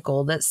same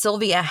article that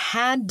Sylvia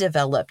had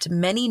developed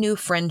many new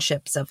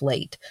friendships of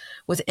late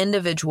with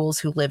individuals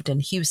who lived in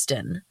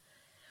Houston.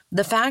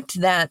 The fact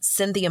that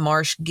Cynthia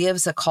Marsh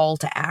gives a call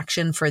to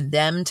action for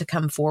them to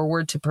come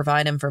forward to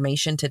provide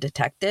information to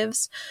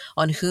detectives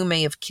on who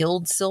may have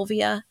killed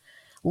Sylvia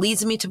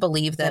leads me to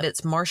believe that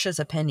it's Marsh's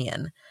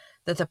opinion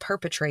that the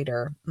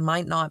perpetrator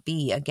might not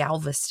be a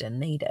Galveston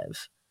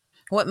native.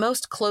 What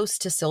most close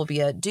to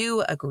Sylvia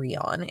do agree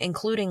on,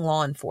 including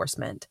law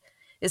enforcement,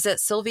 is that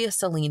Sylvia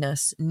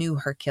Salinas knew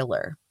her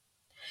killer.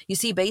 You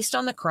see, based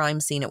on the crime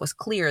scene, it was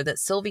clear that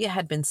Sylvia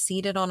had been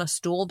seated on a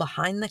stool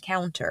behind the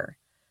counter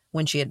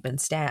when she had been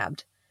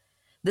stabbed.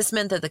 This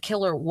meant that the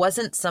killer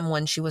wasn't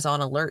someone she was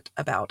on alert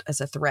about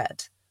as a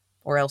threat,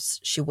 or else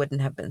she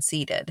wouldn't have been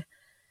seated.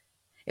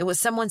 It was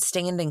someone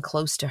standing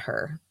close to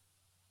her.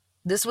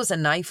 This was a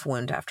knife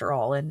wound, after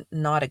all, and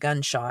not a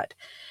gunshot.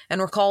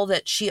 And recall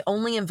that she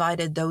only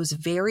invited those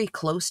very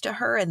close to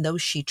her and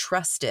those she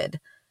trusted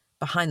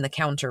behind the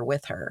counter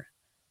with her.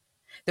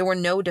 There were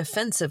no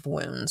defensive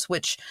wounds,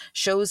 which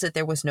shows that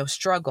there was no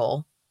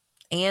struggle,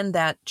 and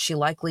that she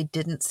likely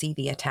didn't see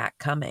the attack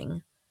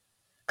coming.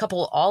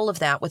 Couple all of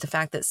that with the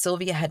fact that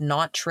Sylvia had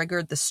not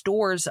triggered the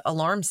store's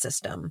alarm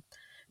system,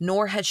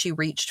 nor had she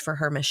reached for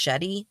her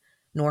machete,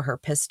 nor her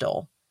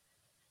pistol.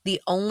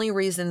 The only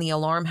reason the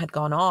alarm had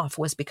gone off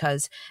was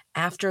because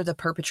after the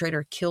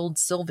perpetrator killed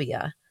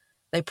Sylvia,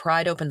 they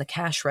pried open the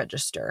cash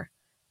register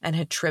and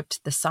had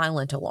tripped the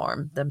silent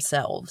alarm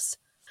themselves.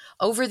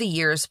 Over the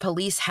years,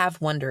 police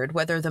have wondered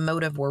whether the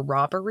motive were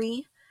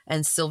robbery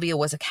and Sylvia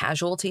was a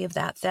casualty of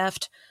that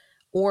theft,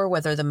 or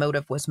whether the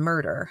motive was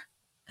murder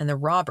and the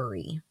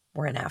robbery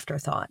were an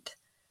afterthought.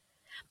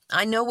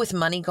 I know with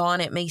money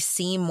gone, it may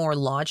seem more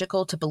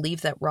logical to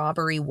believe that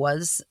robbery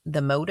was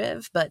the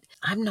motive, but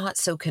I'm not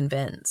so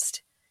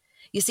convinced.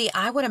 You see,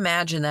 I would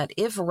imagine that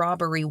if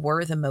robbery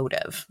were the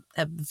motive,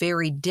 a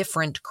very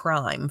different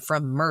crime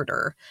from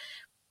murder,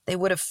 they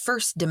would have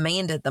first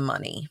demanded the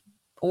money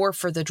or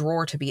for the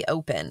drawer to be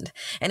opened.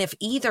 And if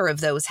either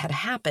of those had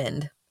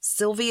happened,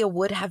 Sylvia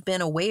would have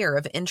been aware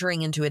of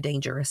entering into a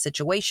dangerous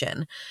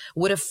situation,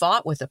 would have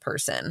fought with the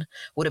person,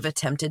 would have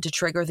attempted to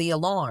trigger the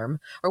alarm,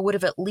 or would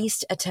have at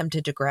least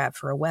attempted to grab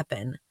for a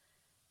weapon.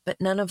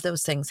 But none of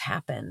those things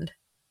happened.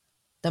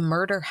 The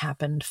murder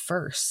happened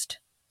first.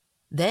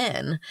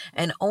 Then,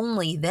 and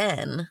only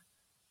then,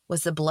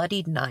 was the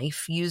bloodied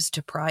knife used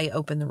to pry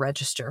open the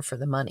register for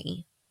the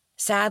money.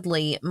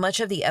 Sadly, much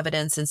of the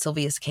evidence in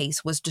Sylvia's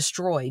case was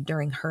destroyed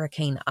during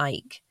Hurricane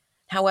Ike.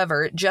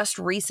 However, just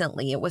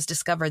recently it was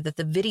discovered that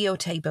the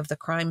videotape of the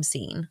crime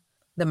scene,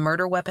 the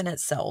murder weapon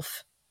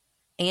itself,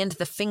 and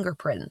the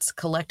fingerprints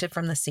collected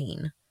from the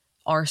scene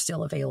are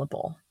still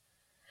available.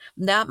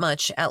 That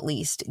much, at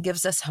least,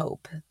 gives us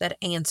hope that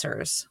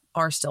answers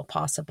are still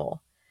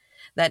possible,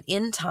 that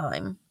in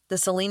time, the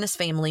Salinas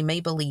family may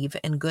believe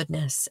in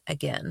goodness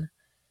again,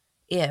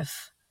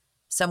 if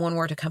someone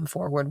were to come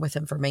forward with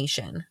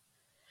information.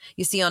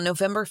 You see, on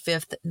November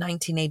 5th,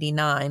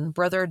 1989,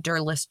 Brother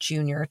Durless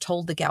Jr.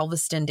 told the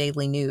Galveston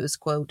Daily News,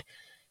 quote,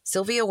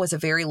 "Sylvia was a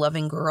very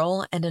loving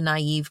girl and a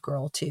naive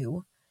girl,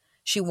 too.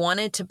 She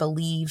wanted to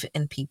believe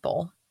in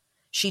people.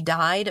 She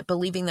died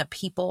believing that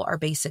people are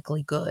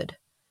basically good.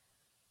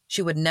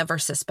 She would never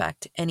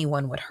suspect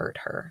anyone would hurt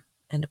her,"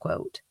 end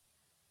quote.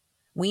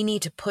 We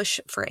need to push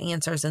for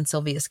answers in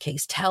Sylvia's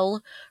case,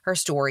 tell her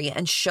story,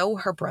 and show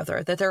her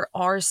brother that there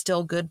are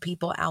still good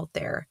people out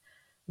there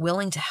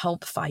willing to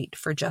help fight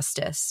for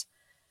justice.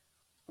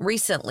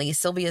 Recently,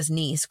 Sylvia's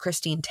niece,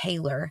 Christine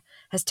Taylor,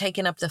 has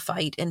taken up the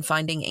fight in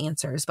finding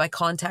answers by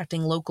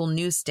contacting local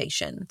news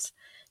stations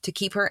to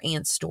keep her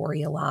aunt's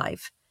story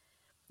alive.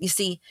 You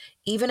see,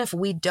 even if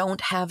we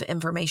don't have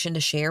information to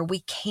share,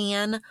 we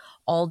can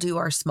all do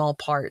our small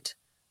part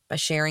by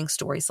sharing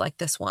stories like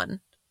this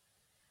one.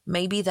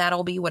 Maybe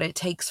that'll be what it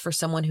takes for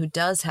someone who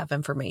does have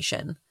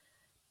information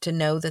to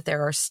know that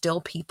there are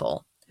still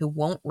people who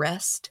won't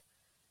rest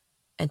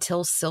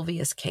until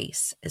Sylvia's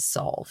case is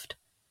solved.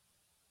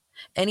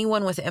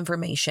 Anyone with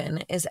information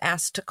is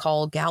asked to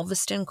call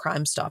Galveston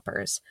Crime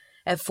Stoppers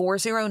at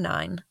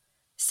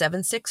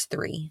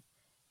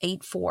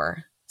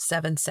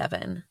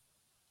 409-763-8477.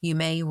 You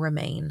may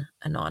remain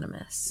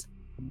anonymous.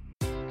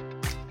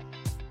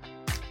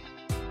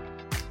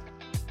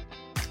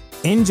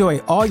 Enjoy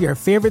all your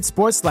favorite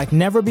sports like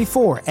never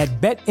before at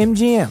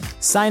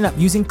BetMGM. Sign up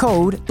using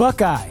code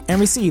Buckeye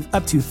and receive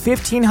up to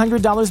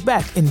 $1,500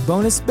 back in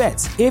bonus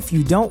bets if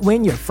you don't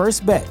win your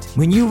first bet.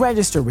 When you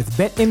register with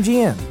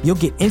BetMGM, you'll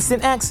get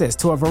instant access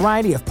to a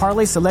variety of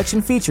parlay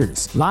selection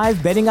features,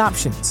 live betting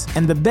options,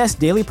 and the best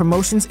daily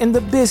promotions in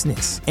the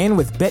business. And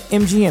with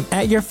BetMGM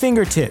at your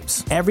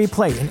fingertips, every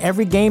play and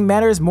every game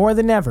matters more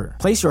than ever.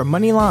 Place your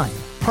money line,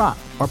 prop,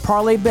 or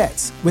parlay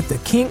bets with the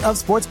king of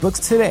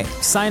sportsbooks today.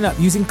 Sign up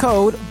using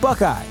code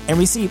Buckeye and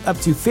receive up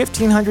to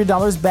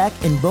 $1,500 back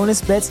in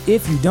bonus bets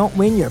if you don't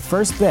win your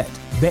first bet.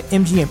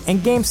 BetMGM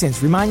and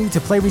GameSense remind you to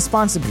play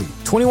responsibly.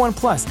 21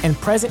 plus and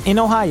present in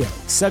Ohio,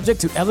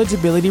 subject to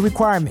eligibility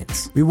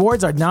requirements.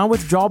 Rewards are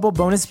non-withdrawable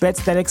bonus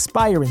bets that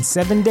expire in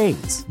 7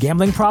 days.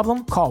 Gambling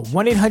problem? Call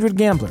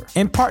 1-800-GAMBLER.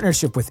 In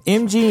partnership with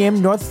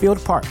MGM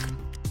Northfield Park.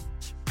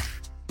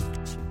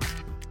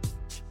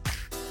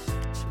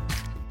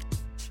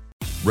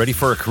 Ready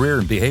for a career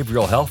in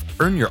behavioral health?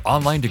 Earn your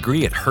online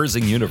degree at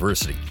Herzing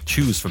University.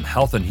 Choose from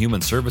health and human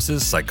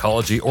services,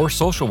 psychology, or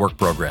social work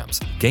programs.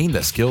 Gain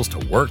the skills to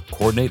work,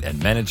 coordinate, and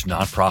manage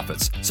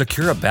nonprofits.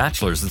 Secure a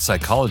bachelor's in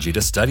psychology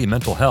to study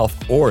mental health,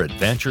 or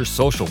advance your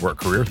social work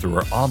career through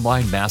our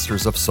online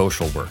Masters of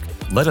Social Work.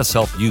 Let us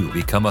help you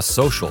become a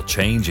social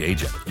change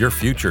agent. Your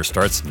future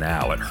starts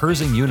now at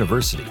Herzing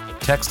University.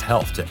 Text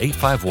HEALTH to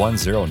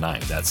 85109.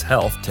 That's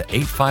HEALTH to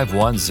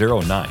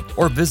 85109.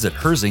 Or visit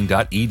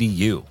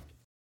herzing.edu.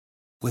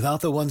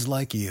 Without the ones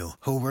like you,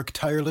 who work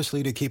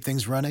tirelessly to keep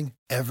things running,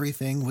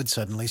 everything would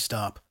suddenly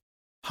stop.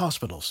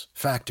 Hospitals,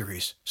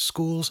 factories,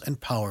 schools, and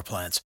power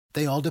plants,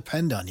 they all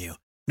depend on you.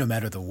 No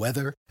matter the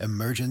weather,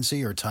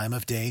 emergency, or time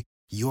of day,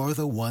 you're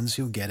the ones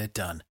who get it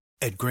done.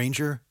 At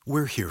Grainger,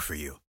 we're here for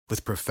you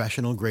with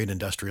professional-grade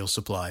industrial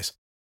supplies.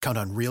 Count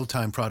on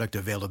real-time product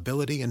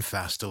availability and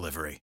fast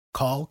delivery.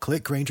 Call,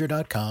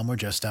 clickgrainger.com, or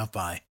just stop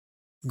by.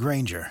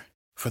 Grainger,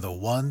 for the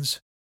ones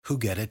who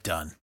get it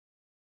done.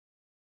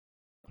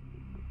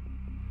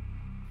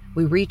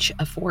 We reach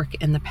a fork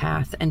in the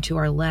path, and to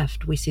our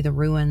left we see the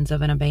ruins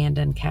of an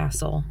abandoned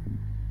castle.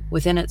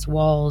 Within its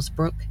walls,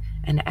 Brooke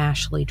and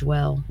Ashley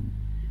dwell,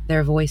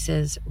 their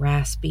voices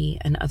raspy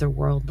and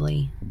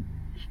otherworldly.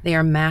 They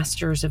are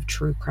masters of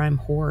true crime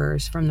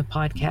horrors from the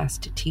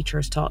podcast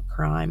Teachers Talk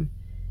Crime,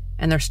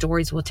 and their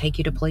stories will take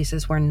you to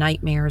places where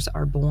nightmares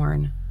are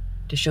born,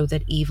 to show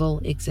that evil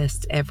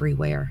exists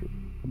everywhere,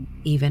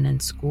 even in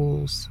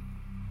schools.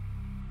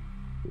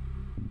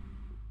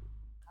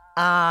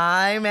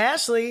 I'm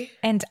Ashley.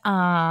 And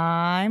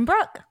I'm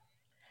Brooke.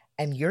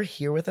 And you're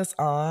here with us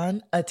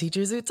on A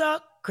Teachers Who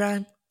Talk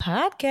Crime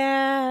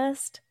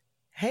podcast.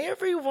 Hey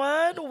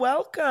everyone,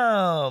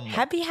 welcome.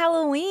 Happy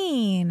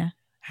Halloween.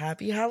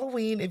 Happy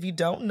Halloween. If you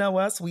don't know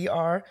us, we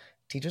are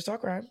Teachers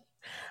Talk Crime.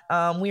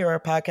 We are a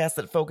podcast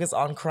that focus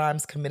on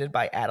crimes committed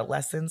by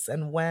adolescents,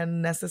 and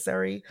when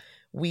necessary,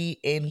 we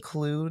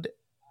include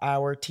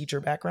our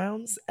teacher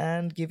backgrounds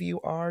and give you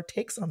our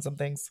takes on some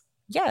things.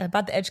 Yeah,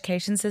 about the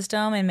education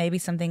system and maybe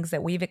some things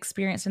that we've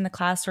experienced in the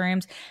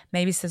classrooms,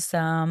 maybe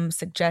some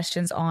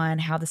suggestions on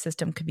how the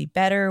system could be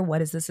better,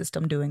 what is the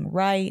system doing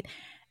right,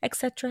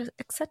 etc.,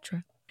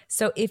 etc.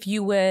 So if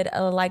you would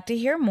like to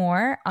hear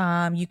more,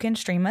 you can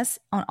stream us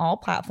on all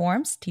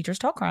platforms, Teachers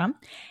Talk Crime.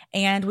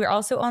 And we're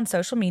also on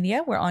social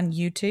media. We're on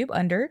YouTube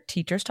under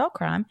Teachers Talk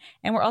Crime.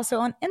 And we're also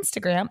on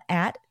Instagram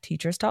at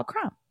Teachers Talk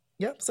Crime.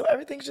 Yep, so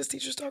everything's just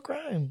Teachers Talk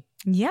Crime.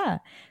 Yeah.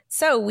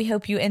 So we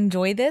hope you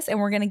enjoy this, and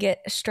we're going to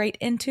get straight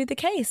into the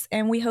case.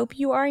 And we hope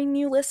you are a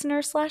new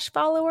listener /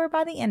 follower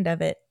by the end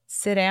of it.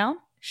 Sit down,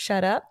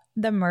 shut up.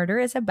 The murder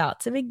is about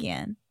to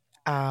begin.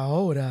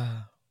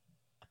 Ahora.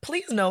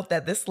 Please note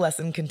that this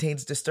lesson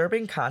contains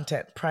disturbing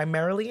content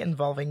primarily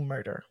involving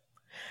murder.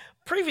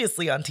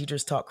 Previously on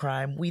Teachers Talk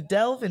Crime, we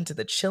delve into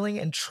the chilling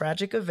and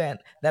tragic event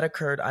that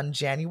occurred on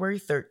January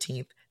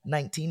 13th,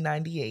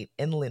 1998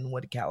 in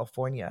Linwood,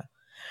 California.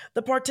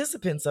 The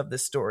participants of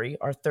this story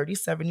are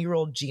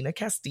 37-year-old Gina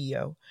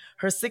Castillo,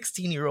 her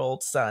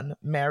 16-year-old son,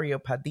 Mario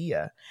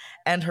Padilla,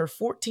 and her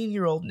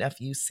 14-year-old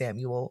nephew,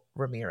 Samuel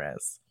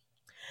Ramirez.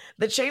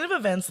 The chain of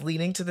events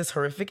leading to this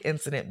horrific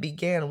incident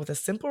began with a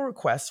simple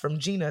request from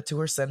Gina to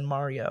her son,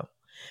 Mario.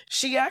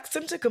 She asked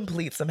him to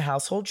complete some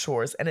household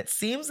chores, and it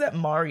seems that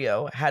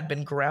Mario had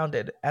been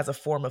grounded as a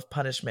form of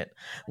punishment,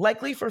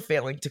 likely for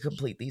failing to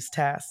complete these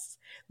tasks.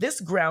 This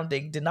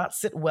grounding did not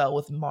sit well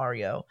with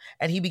Mario,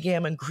 and he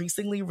became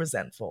increasingly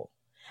resentful.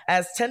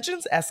 As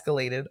tensions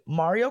escalated,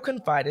 Mario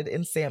confided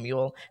in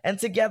Samuel, and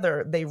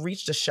together they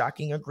reached a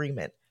shocking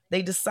agreement.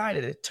 They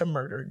decided to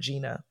murder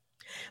Gina.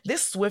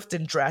 This swift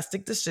and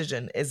drastic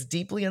decision is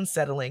deeply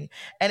unsettling,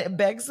 and it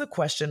begs the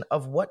question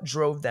of what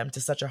drove them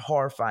to such a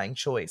horrifying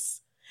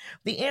choice.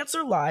 The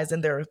answer lies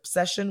in their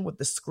obsession with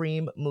the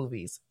Scream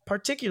movies,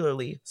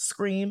 particularly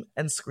Scream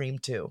and Scream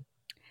 2.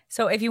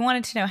 So if you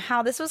wanted to know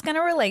how this was going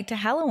to relate to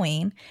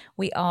Halloween,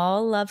 we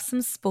all love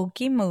some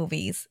spooky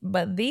movies,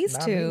 but these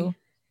two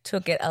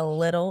took it a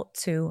little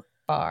too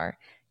far,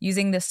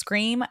 using the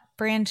Scream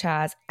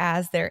franchise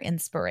as their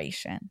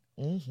inspiration.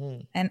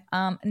 And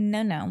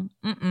no.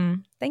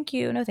 Thank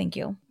you. No, thank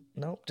you.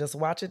 Nope, just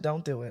watch it,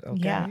 don't do it,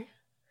 okay? Yeah.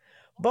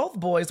 Both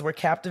boys were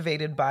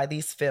captivated by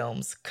these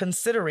films,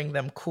 considering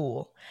them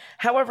cool.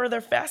 However,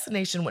 their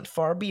fascination went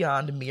far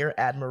beyond mere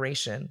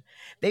admiration.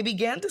 They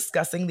began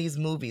discussing these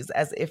movies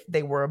as if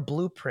they were a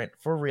blueprint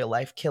for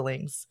real-life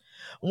killings.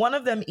 One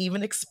of them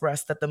even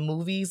expressed that the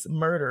movie's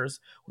murders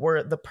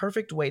were the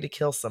perfect way to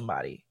kill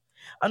somebody.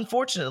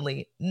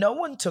 Unfortunately, no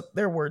one took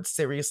their words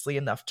seriously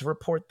enough to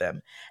report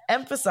them,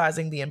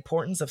 emphasizing the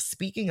importance of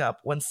speaking up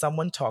when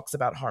someone talks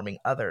about harming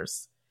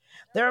others.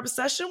 Their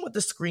obsession with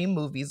the Scream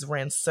movies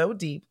ran so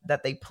deep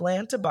that they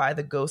planned to buy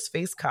the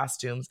Ghostface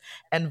costumes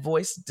and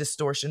voice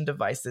distortion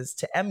devices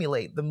to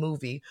emulate the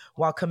movie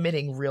while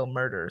committing real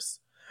murders.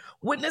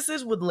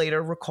 Witnesses would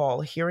later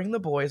recall hearing the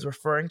boys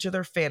referring to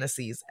their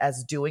fantasies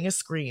as doing a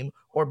scream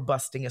or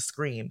busting a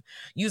scream,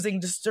 using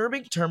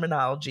disturbing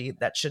terminology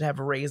that should have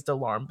raised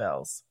alarm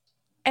bells.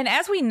 And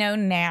as we know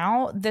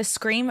now, the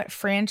Scream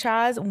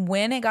franchise,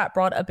 when it got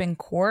brought up in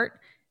court,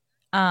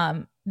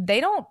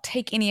 they don't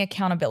take any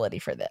accountability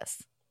for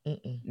this.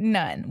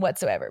 None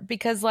whatsoever.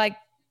 Because, like,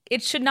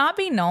 it should not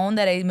be known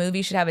that a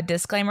movie should have a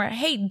disclaimer,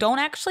 hey, don't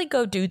actually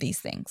go do these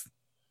things.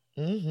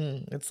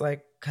 It's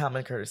like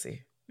common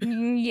courtesy.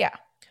 Yeah.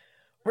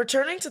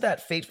 Returning to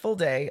that fateful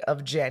day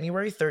of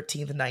January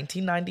 13th,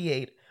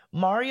 1998,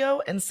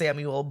 Mario and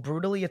Samuel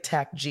brutally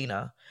attacked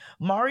Gina.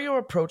 Mario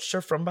approached her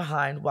from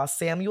behind while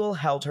Samuel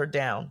held her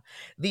down.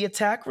 The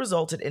attack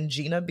resulted in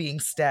Gina being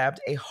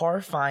stabbed a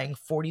horrifying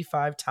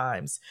 45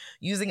 times,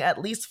 using at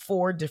least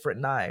 4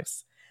 different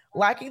knives.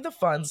 Lacking the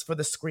funds for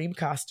the Scream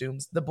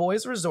costumes, the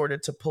boys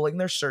resorted to pulling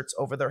their shirts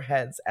over their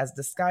heads as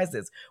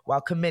disguises while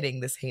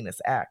committing this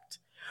heinous act.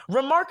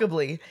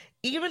 Remarkably,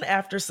 even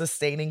after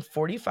sustaining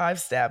 45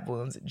 stab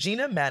wounds,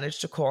 Gina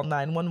managed to call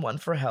 911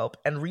 for help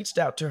and reached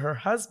out to her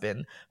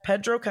husband,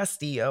 Pedro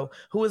Castillo,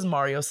 who was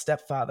Mario's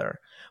stepfather.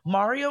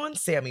 Mario and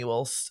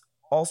Samuel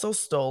also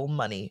stole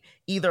money,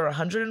 either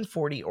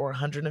 $140 or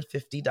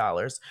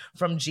 $150,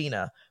 from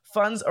Gina,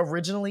 funds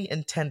originally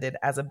intended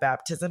as a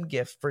baptism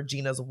gift for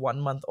Gina's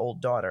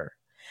 1-month-old daughter.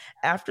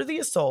 After the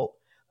assault,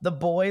 the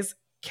boys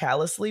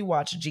callously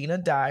watched Gina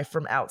die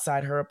from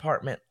outside her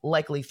apartment,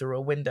 likely through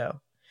a window.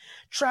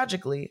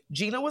 Tragically,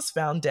 Gina was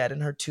found dead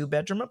in her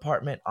 2-bedroom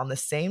apartment on the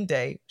same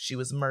day she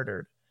was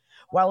murdered.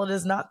 While it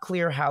is not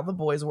clear how the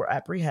boys were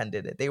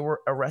apprehended, they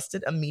were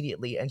arrested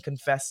immediately and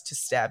confessed to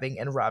stabbing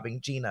and robbing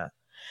Gina.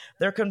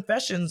 Their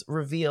confessions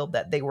revealed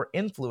that they were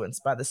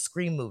influenced by the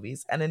Scream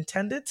movies and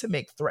intended to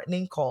make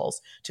threatening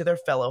calls to their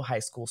fellow high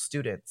school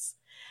students.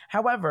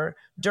 However,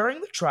 during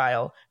the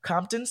trial,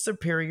 Compton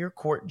Superior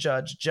Court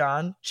Judge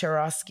John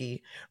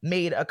Cherosky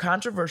made a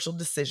controversial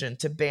decision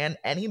to ban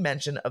any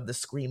mention of the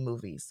Scream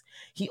movies.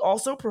 He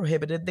also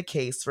prohibited the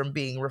case from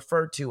being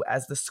referred to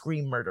as the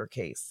Scream murder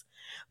case.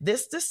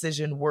 This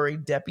decision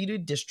worried Deputy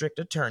District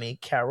Attorney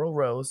Carol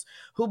Rose,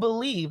 who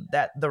believed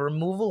that the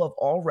removal of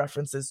all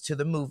references to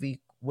the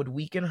movie would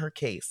weaken her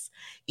case,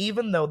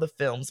 even though the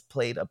films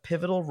played a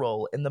pivotal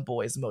role in the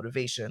boys'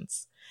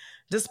 motivations.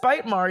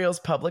 Despite Mario's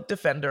public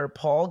defender,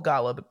 Paul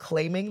Golub,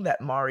 claiming that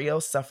Mario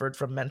suffered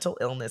from mental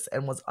illness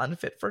and was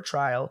unfit for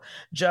trial,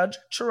 Judge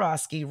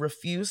Cherosky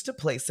refused to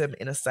place him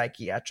in a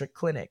psychiatric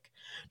clinic.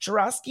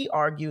 Cherosky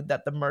argued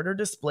that the murder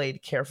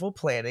displayed careful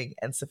planning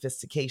and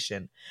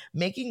sophistication,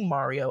 making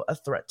Mario a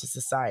threat to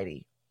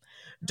society.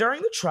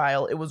 During the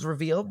trial, it was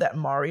revealed that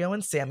Mario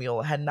and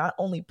Samuel had not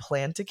only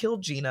planned to kill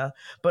Gina,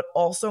 but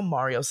also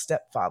Mario's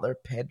stepfather,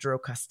 Pedro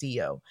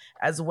Castillo,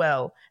 as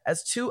well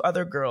as 2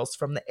 other girls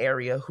from the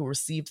area who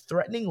received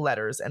threatening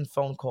letters and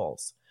phone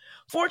calls.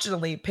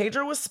 Fortunately,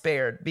 Pedro was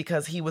spared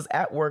because he was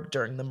at work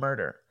during the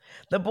murder.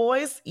 The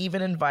boys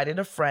even invited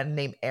a friend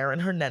named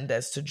Aaron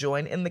Hernandez to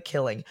join in the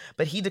killing,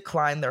 but he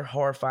declined their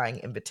horrifying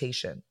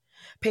invitation.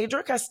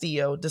 Pedro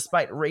Castillo,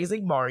 despite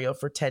raising Mario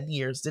for 10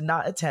 years, did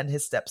not attend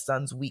his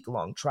stepson's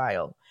week-long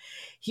trial.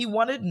 He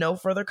wanted no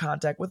further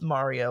contact with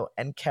Mario,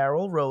 and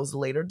Carol Rose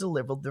later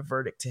delivered the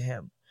verdict to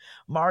him.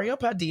 Mario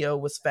Padillo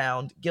was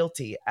found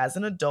guilty as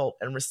an adult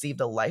and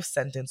received a life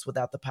sentence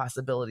without the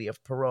possibility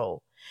of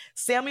parole.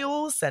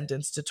 Samuel was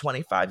sentenced to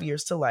 25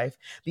 years to life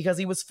because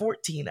he was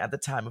 14 at the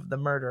time of the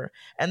murder,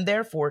 and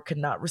therefore could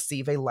not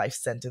receive a life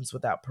sentence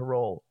without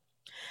parole.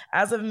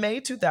 As of May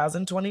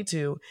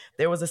 2022,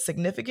 there was a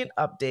significant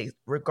update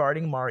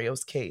regarding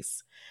Mario's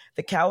case.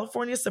 The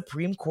California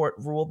Supreme Court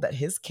ruled that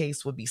his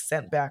case would be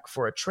sent back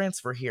for a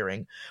transfer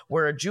hearing,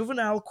 where a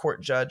juvenile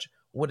court judge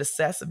would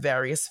assess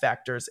various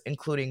factors,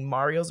 including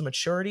Mario's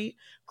maturity,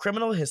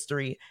 criminal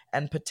history,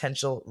 and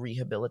potential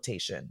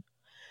rehabilitation.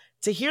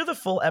 To hear the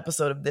full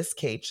episode of this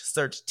case,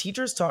 search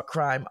Teachers Talk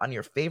Crime on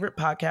your favorite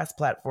podcast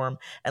platform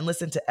and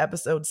listen to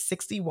episode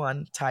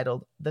 61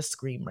 titled The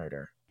Scream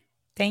Murder.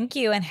 Thank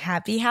you, and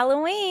happy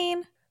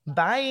Halloween.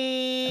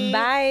 Bye.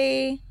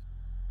 Bye.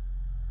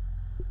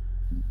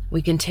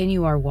 We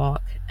continue our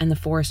walk, and the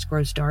forest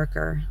grows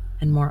darker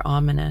and more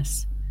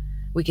ominous.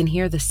 We can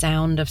hear the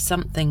sound of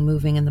something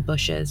moving in the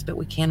bushes, but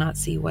we cannot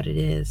see what it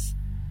is.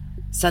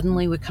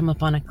 Suddenly, we come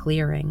upon a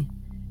clearing,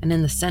 and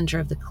in the center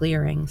of the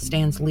clearing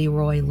stands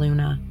Leroy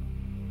Luna.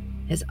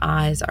 His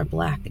eyes are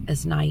black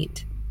as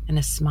night, and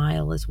his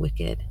smile is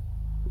wicked.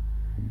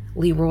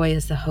 Leroy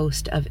is the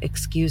host of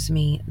Excuse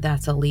Me,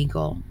 That's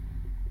Illegal,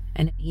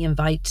 and he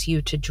invites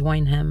you to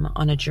join him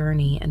on a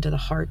journey into the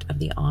heart of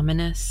the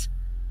ominous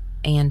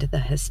and the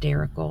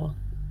hysterical.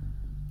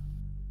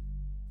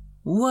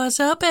 What's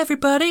up,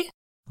 everybody?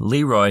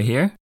 Leroy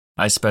here.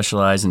 I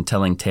specialize in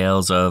telling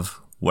tales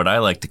of what I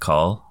like to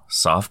call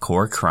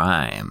softcore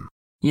crime.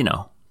 You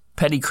know,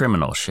 petty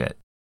criminal shit.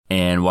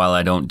 And while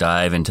I don't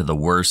dive into the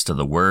worst of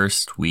the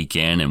worst week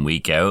in and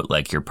week out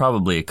like you're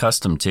probably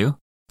accustomed to,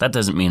 that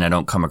doesn't mean I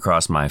don't come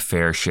across my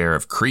fair share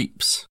of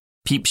creeps.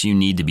 Peeps you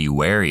need to be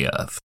wary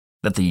of.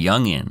 That the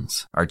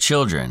youngins, our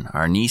children,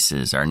 our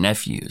nieces, our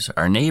nephews,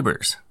 our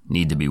neighbors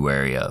need to be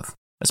wary of.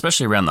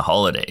 Especially around the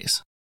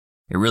holidays.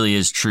 It really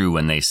is true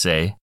when they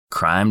say,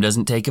 crime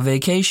doesn't take a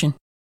vacation.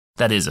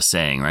 That is a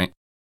saying, right?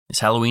 Is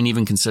Halloween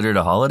even considered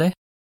a holiday?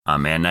 Oh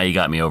man, now you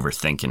got me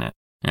overthinking it.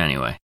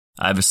 Anyway,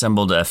 I've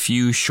assembled a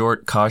few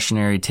short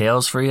cautionary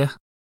tales for you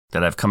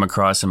that I've come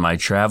across in my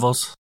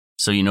travels,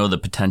 so you know the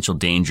potential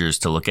dangers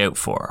to look out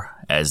for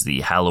as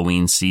the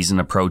Halloween season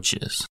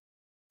approaches.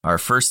 Our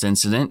first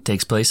incident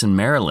takes place in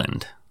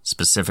Maryland,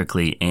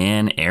 specifically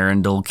Anne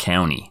Arundel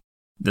County.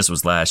 This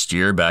was last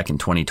year, back in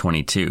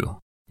 2022.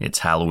 It's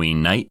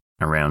Halloween night,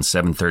 around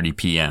 7:30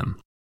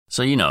 p.m.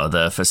 So you know,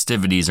 the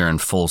festivities are in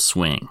full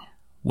swing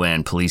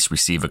when police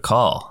receive a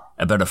call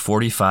about a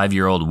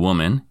 45-year-old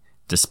woman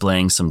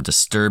displaying some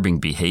disturbing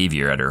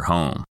behavior at her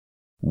home.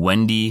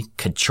 Wendy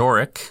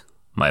Kachorik,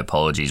 my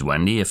apologies,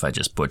 Wendy, if I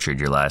just butchered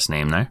your last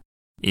name there,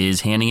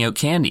 is handing out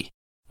candy.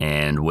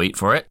 And wait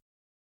for it,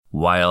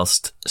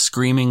 whilst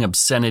screaming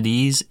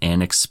obscenities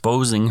and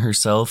exposing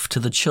herself to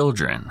the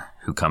children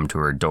who come to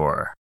her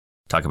door.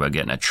 Talk about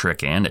getting a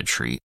trick and a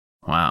treat.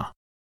 Wow.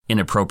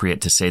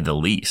 Inappropriate to say the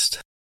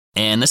least.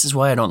 And this is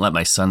why I don't let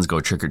my sons go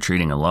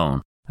trick-or-treating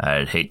alone.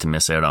 I'd hate to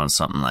miss out on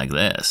something like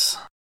this.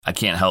 I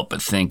can't help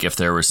but think if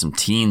there were some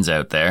teens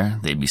out there,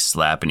 they'd be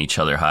slapping each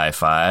other high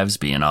fives,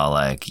 being all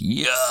like,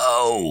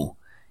 "Yo,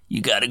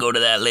 you gotta go to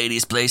that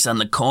lady's place on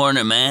the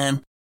corner,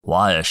 man.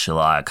 Why, is she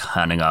like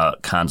handing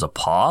out cans of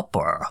pop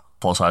or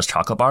full-size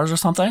chocolate bars or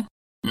something?"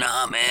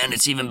 "Nah, man,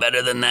 it's even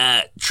better than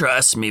that.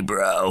 Trust me,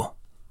 bro."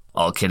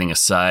 All kidding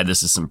aside,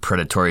 this is some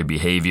predatory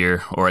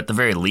behavior, or at the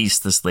very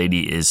least, this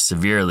lady is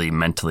severely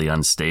mentally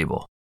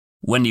unstable.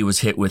 Wendy was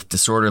hit with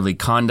disorderly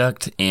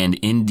conduct and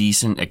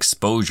indecent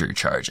exposure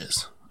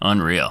charges.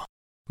 Unreal.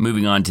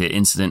 Moving on to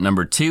incident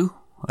number 2.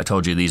 I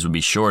told you these would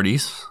be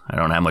shorties. I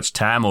don't have much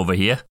time over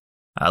here.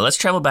 Let's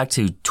travel back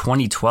to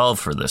 2012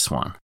 for this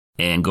one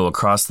and go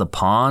across the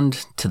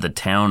pond to the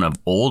town of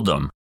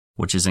Oldham,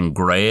 which is in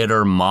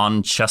Greater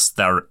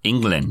Manchester,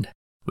 England.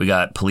 We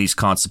got Police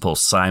Constable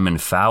Simon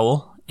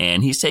Fowle,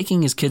 and he's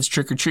taking his kids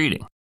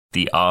trick-or-treating.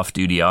 The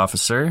off-duty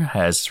officer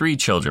has 3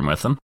 children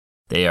with him.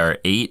 They are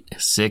 8,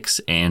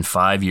 6, and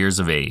 5 years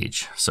of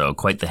age, so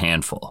quite the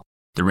handful.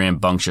 The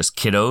rambunctious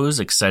kiddos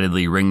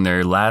excitedly ring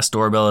their last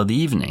doorbell of the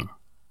evening.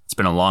 It's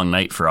been a long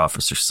night for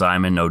Officer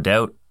Simon, no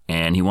doubt,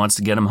 and he wants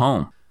to get him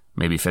home,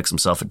 maybe fix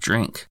himself a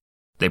drink.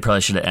 They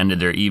probably should have ended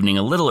their evening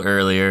a little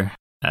earlier,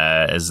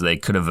 as they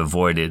could have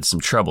avoided some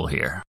trouble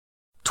here.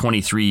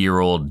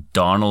 23-year-old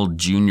Donald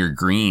Jr.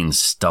 Green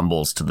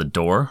stumbles to the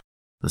door.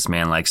 This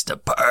man likes to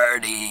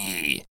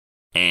party,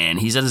 and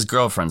he's at his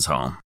girlfriend's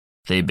home.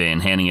 They've been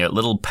handing out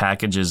little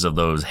packages of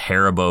those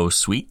Haribo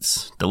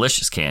sweets,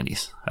 delicious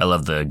candies. I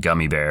love the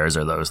gummy bears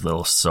or those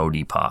little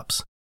sody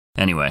pops.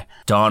 Anyway,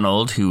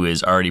 Donald, who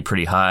is already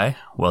pretty high,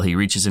 well, he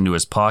reaches into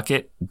his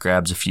pocket,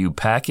 grabs a few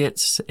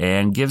packets,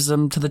 and gives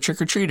them to the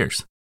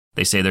trick-or-treaters.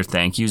 They say their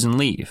thank yous and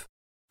leave.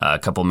 A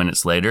couple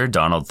minutes later,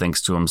 Donald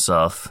thinks to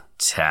himself,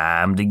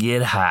 time to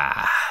get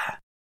high.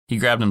 He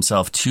grabbed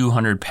himself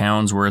 200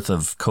 pounds worth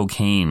of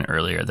cocaine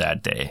earlier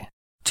that day.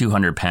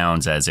 200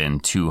 pounds as in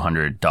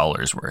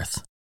 $200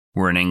 worth.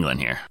 We're in England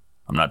here.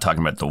 I'm not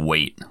talking about the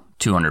weight.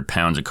 200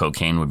 pounds of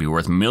cocaine would be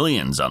worth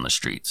millions on the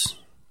streets.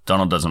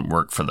 Donald doesn't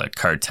work for the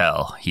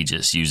cartel. He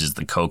just uses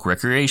the coke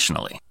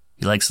recreationally.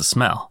 He likes the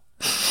smell.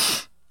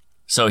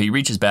 So he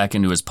reaches back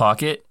into his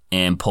pocket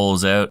and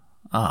pulls out,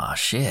 oh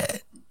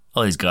shit,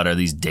 all he's got are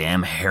these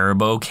damn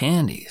Haribo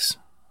candies.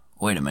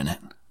 Wait a minute.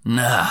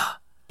 Nah,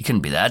 he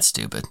couldn't be that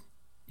stupid.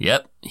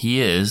 Yep,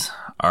 he is.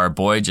 Our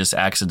boy just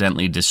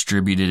accidentally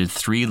distributed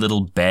 3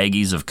 little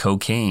baggies of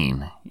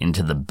cocaine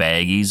into the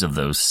baggies of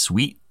those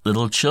sweet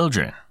little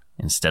children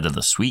instead of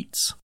the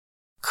sweets.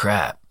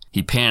 Crap.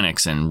 He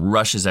panics and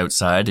rushes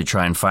outside to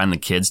try and find the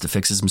kids to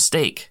fix his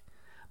mistake,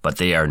 but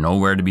they are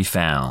nowhere to be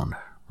found.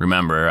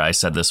 Remember, I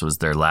said this was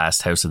their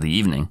last house of the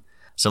evening,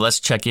 so let's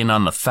check in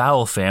on the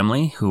Fowle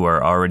family, who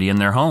are already in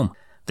their home.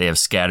 They have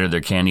scattered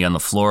their candy on the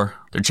floor.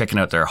 They're checking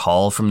out their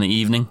haul from the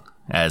evening,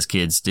 as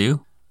kids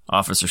do.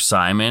 Officer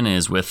Simon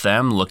is with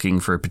them looking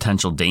for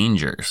potential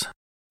dangers,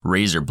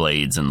 razor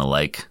blades and the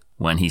like,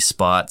 when he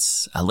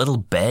spots a little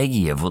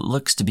baggie of what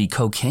looks to be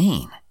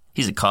cocaine.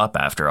 He's a cop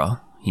after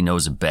all. He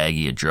knows a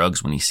baggie of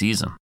drugs when he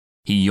sees them.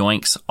 He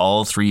yoinks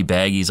all 3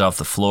 baggies off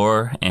the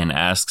floor and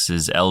asks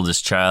his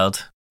eldest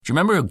child, "Do you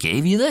remember who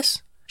gave you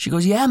this?" She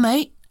goes, "Yeah,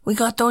 mate. We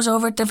got those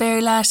over at the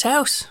very last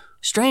house.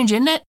 Strange,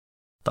 isn't it?"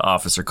 The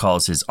officer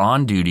calls his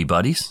on-duty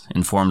buddies,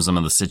 informs them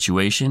of the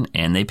situation,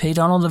 and they pay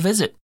Donald a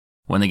visit.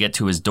 When they get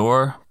to his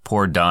door,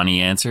 poor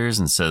Donnie answers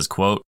and says,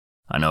 quote,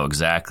 "I know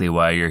exactly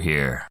why you're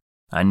here.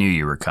 I knew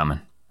you were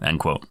coming," end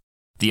quote.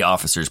 The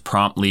officers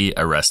promptly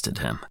arrested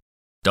him.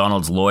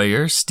 Donald's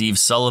lawyer, Steve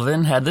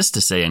Sullivan, had this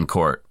to say in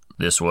court.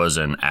 This was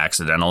an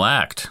accidental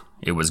act.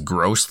 It was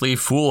grossly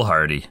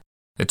foolhardy.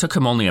 It took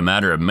him only a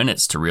matter of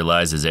minutes to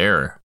realize his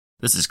error.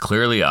 This is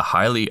clearly a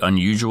highly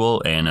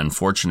unusual and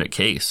unfortunate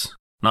case.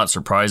 Not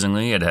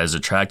surprisingly, it has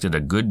attracted a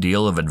good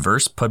deal of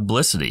adverse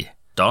publicity.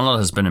 Donald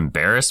has been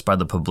embarrassed by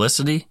the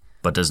publicity,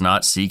 but does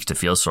not seek to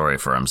feel sorry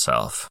for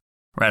himself.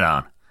 Right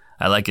on.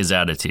 I like his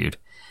attitude.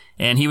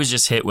 And he was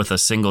just hit with a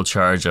single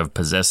charge of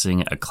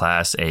possessing a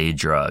Class A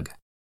drug.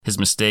 His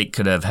mistake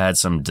could have had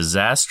some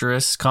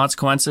disastrous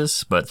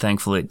consequences, but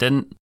thankfully it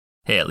didn't.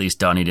 Hey, at least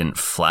Donnie didn't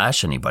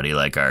flash anybody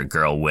like our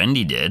girl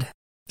Wendy did.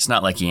 It's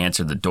not like he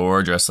answered the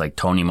door dressed like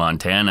Tony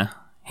Montana,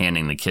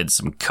 handing the kids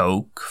some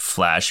coke,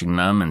 flashing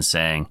them, and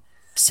saying,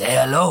 "Say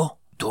hello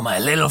to my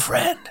little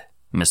friend."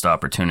 Missed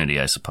opportunity,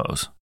 I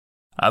suppose.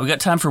 We got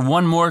time for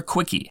one more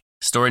quickie.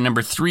 Story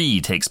number 3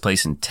 takes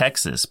place in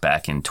Texas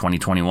back in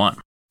 2021,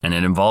 and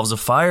it involves a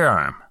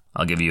firearm.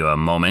 I'll give you a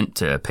moment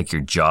to pick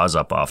your jaws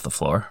up off the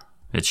floor.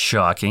 It's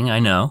shocking, I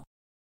know.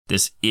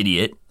 This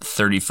idiot,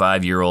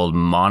 35-year-old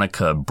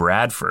Monica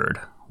Bradford,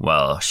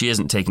 well, she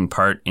isn't taking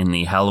part in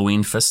the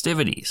Halloween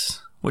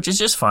festivities, which is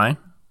just fine.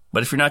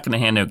 But if you're not going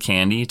to hand out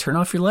candy, turn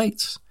off your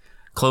lights.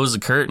 Close the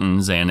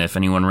curtains, and if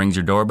anyone rings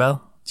your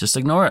doorbell, just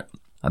ignore it.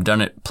 I've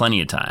done it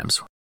plenty of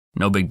times.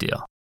 No big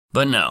deal.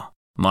 But no,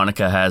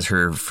 Monica has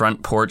her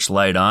front porch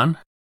light on,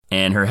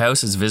 and her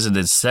house is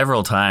visited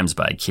several times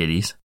by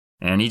kiddies.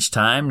 And each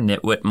time,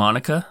 nitwit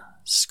Monica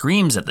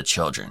screams at the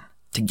children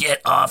to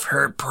get off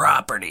her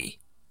property.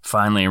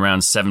 Finally,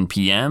 around 7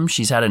 p.m.,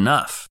 she's had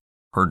enough.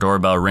 Her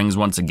doorbell rings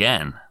once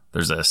again.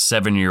 There's a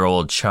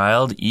 7-year-old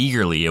child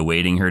eagerly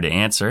awaiting her to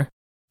answer,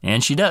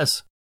 and she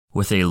does,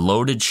 with a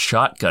loaded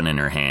shotgun in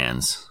her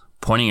hands,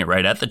 pointing it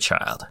right at the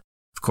child.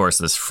 Of course,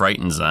 this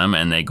frightens them,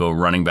 and they go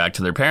running back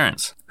to their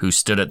parents, who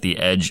stood at the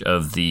edge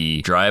of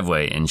the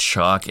driveway in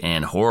shock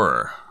and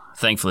horror.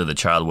 Thankfully, the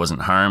child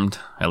wasn't harmed,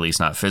 at least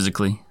not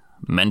physically.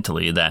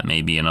 Mentally, that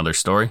may be another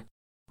story.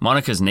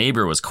 Monica's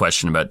neighbor was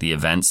questioned about the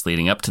events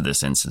leading up to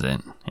this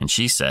incident, and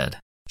she said,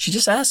 "She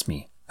just asked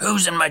me,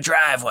 'Who's in my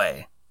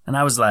driveway?' And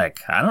I was like,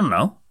 'I don't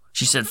know.'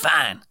 She said,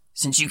 'Fine,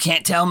 since you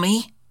can't tell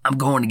me, I'm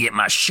going to get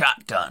my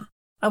shotgun.'"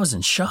 I was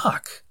in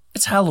shock.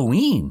 It's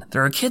Halloween.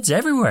 There are kids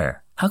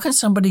everywhere. How can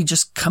somebody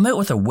just come out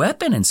with a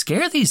weapon and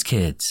scare these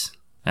kids?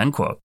 End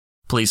quote.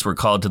 Police were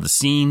called to the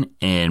scene,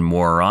 and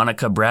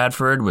Monica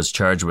Bradford was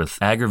charged with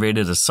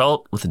aggravated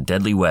assault with a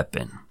deadly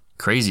weapon.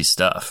 Crazy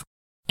stuff.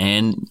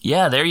 And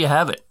yeah, there you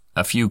have it.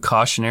 A few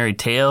cautionary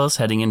tales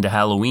heading into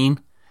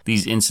Halloween.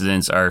 These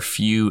incidents are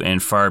few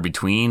and far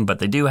between, but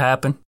they do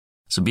happen.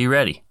 So be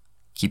ready.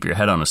 Keep your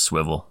head on a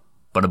swivel.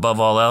 But above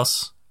all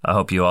else, I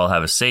hope you all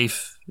have a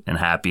safe and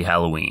happy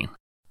Halloween.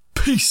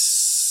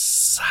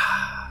 Peace.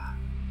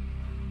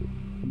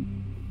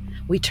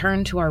 We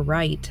turn to our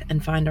right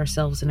and find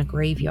ourselves in a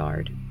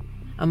graveyard.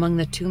 Among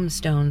the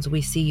tombstones,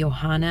 we see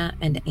Johanna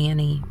and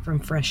Annie from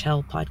Fresh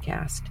Hell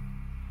podcast,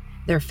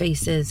 their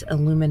faces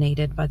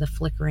illuminated by the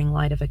flickering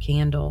light of a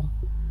candle.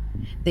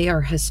 They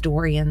are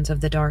historians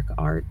of the dark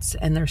arts,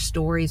 and their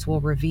stories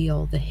will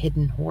reveal the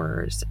hidden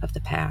horrors of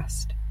the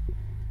past.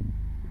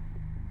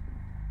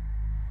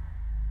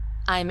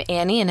 I'm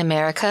Annie in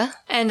America.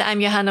 And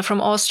I'm Johanna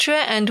from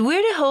Austria, and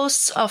we're the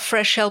hosts of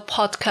Fresh Hell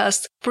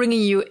podcast,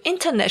 bringing you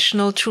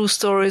international true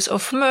stories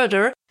of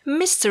murder,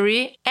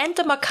 mystery, and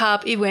the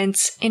macabre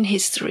events in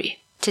history.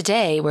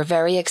 Today, we're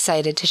very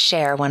excited to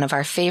share one of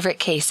our favorite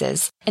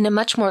cases in a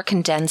much more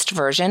condensed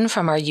version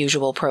from our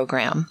usual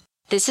program.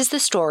 This is the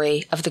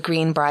story of the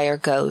Greenbrier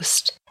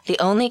Ghost, the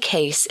only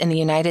case in the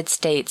United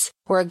States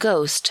where a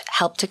ghost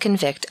helped to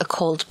convict a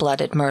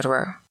cold-blooded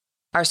murderer.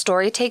 Our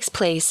story takes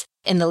place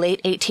in the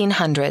late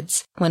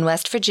 1800s, when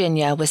West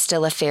Virginia was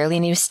still a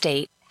fairly new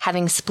state,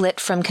 having split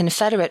from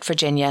Confederate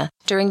Virginia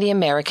during the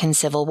American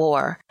Civil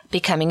War,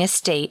 becoming a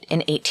state in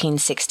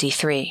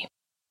 1863.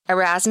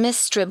 Erasmus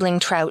Stribling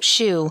Trout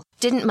Shue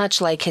didn't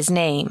much like his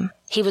name.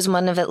 He was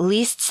one of at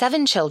least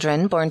 7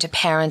 children born to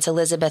parents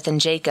Elizabeth and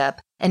Jacob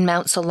in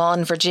Mount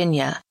Solon,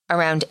 Virginia,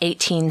 around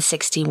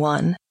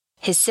 1861.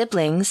 His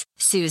siblings,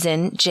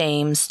 Susan,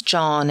 James,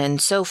 John, and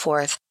so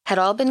forth, had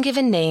all been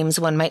given names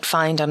one might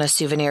find on a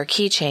souvenir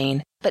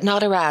keychain, but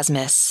not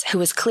Erasmus, who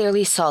was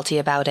clearly salty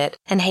about it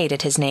and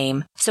hated his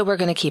name, so we're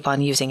going to keep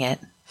on using it.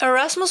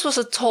 Erasmus was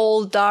a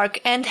tall, dark,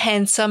 and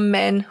handsome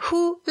man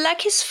who,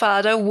 like his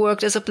father,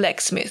 worked as a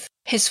blacksmith.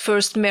 His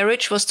first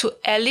marriage was to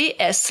Ellie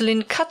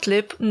Estelyn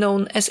Cutlip,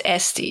 known as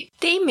Esty.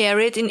 They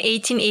married in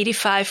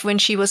 1885 when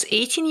she was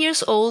 18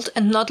 years old,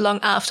 and not long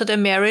after their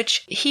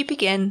marriage, he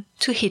began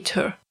to hit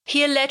her.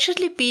 He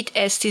allegedly beat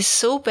Esty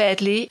so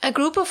badly, a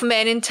group of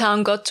men in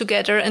town got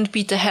together and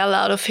beat the hell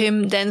out of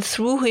him, then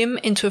threw him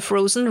into a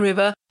frozen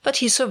river, but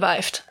he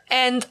survived.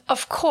 And,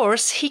 of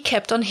course, he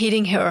kept on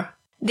hitting her.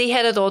 They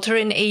had a daughter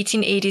in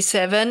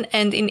 1887,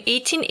 and in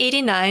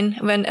 1889,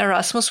 when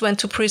Erasmus went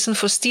to prison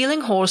for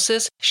stealing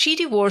horses, she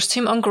divorced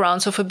him on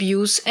grounds of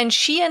abuse, and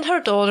she and her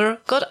daughter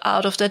got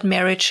out of that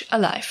marriage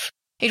alive.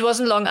 It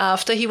wasn't long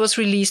after he was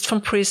released from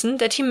prison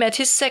that he met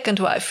his second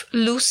wife,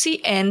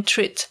 Lucy Ann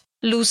Tritt.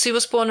 Lucy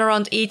was born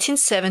around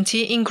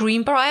 1870 in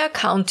Greenbrier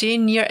County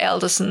near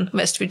Alderson,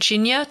 West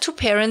Virginia, to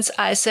parents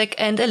Isaac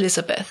and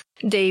Elizabeth.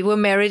 They were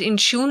married in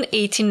June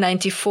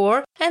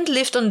 1894 and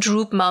lived on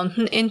Droop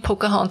Mountain in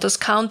Pocahontas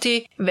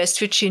County, West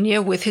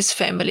Virginia, with his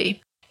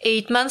family.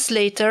 8 months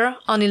later,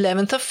 on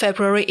 11th of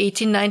February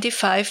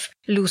 1895,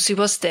 Lucy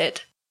was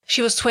dead.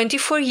 She was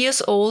 24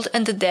 years old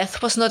and the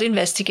death was not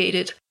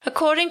investigated.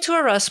 According to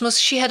Erasmus,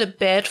 she had a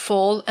bad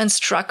fall and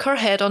struck her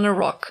head on a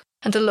rock.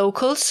 And the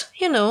locals,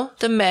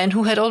 the man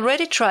who had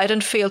already tried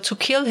and failed to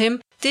kill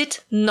him, did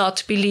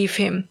not believe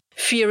him.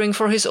 Fearing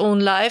for his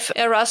own life,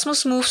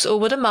 Erasmus moves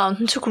over the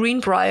mountain to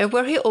Greenbrier,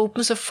 where he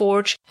opens a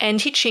forge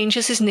and he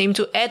changes his name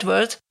to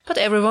Edward, but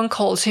everyone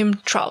calls him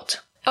Trout.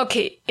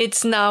 Okay,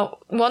 it's now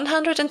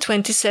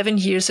 127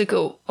 years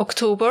ago,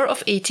 October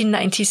of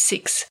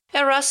 1896.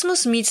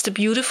 Erasmus meets the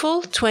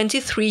beautiful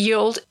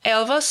 23-year-old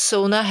Elva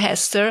Zona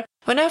Hester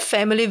when her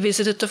family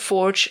visited the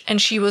forge,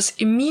 and she was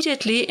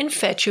immediately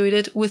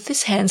infatuated with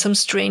this handsome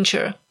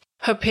stranger.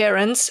 Her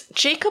parents,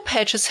 Jacob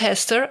Hedges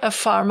Hester, a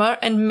farmer,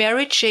 and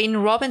Mary Jane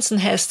Robinson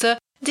Hester,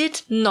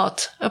 did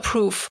not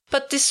approve.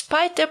 But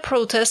despite their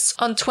protests,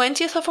 on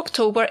 20th of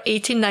October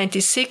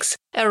 1896,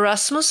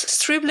 Erasmus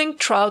Stribling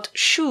Trout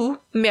Shue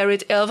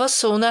married Elva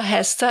Zona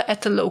Hester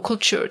at the local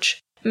church.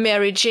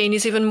 Mary Jane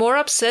is even more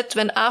upset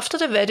when after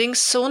the wedding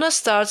Zona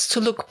starts to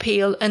look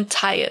pale and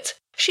tired.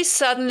 She's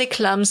suddenly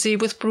clumsy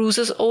with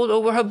bruises all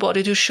over her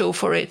body to show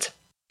for it.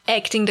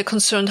 Acting the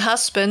concerned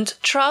husband,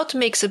 Trout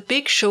makes a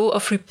big show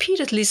of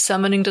repeatedly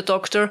summoning the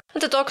doctor,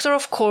 and the doctor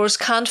of course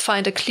can't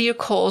find a clear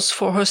cause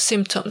for her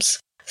symptoms.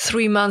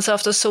 3 months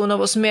after Zona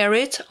was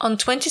married, on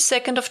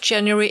 22nd of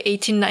January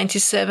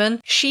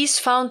 1897, she's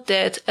found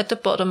dead at the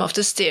bottom of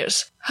the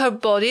stairs. Her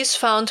body is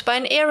found by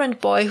an errand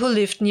boy who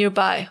lived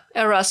nearby.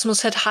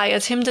 Erasmus had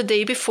hired him the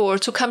day before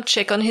to come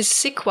check on his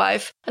sick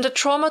wife, and the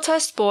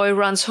traumatized boy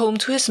runs home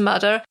to his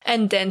mother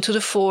and then to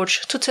the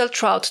forge to tell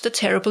Trout the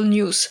terrible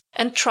news,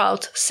 and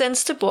Trout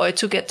sends the boy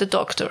to get the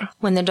doctor.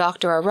 When the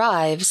doctor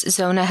arrives,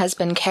 Zona has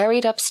been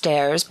carried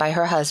upstairs by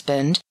her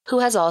husband, who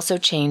has also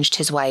changed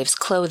his wife's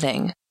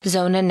clothing.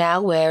 Zona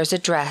now wears a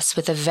dress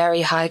with a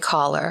very high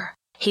collar.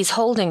 He's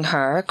holding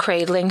her,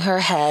 cradling her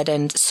head,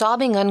 and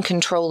sobbing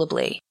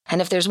uncontrollably.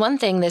 And if there's one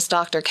thing this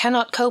doctor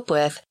cannot cope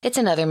with, it's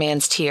another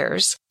man's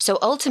tears. So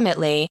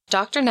ultimately,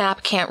 Dr.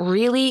 Knapp can't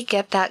really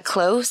get that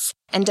close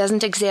and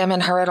doesn't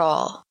examine her at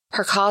all.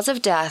 Her cause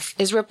of death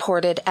is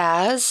reported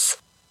as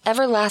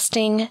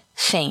everlasting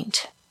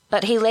faint,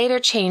 but he later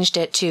changed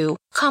it to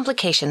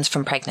complications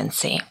from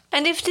pregnancy.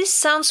 And if this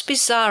sounds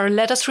bizarre,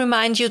 let us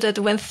remind you that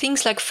when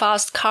things like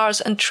fast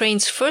cars and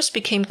trains first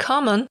became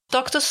common,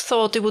 doctors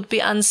thought it would be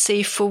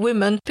unsafe for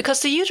women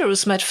because the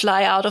uterus might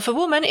fly out of a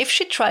woman if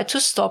she tried to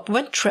stop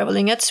when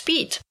traveling at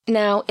speed.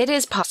 Now, it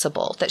is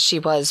possible that she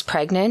was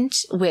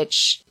pregnant,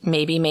 which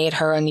maybe made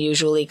her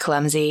unusually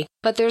clumsy,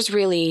 but there's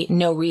really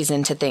no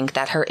reason to think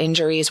that her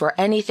injuries were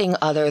anything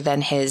other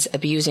than his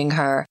abusing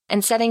her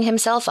and setting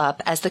himself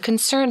up as the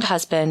concerned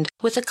husband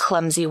with a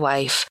clumsy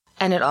wife.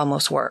 And it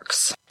almost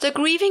works. The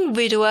grieving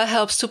widower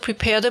helps to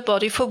prepare the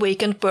body for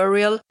wake and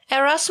burial.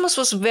 Erasmus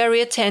was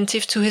very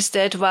attentive to his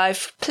dead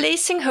wife,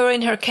 placing her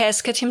in her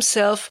casket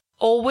himself,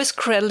 always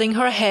cradling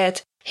her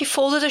head. He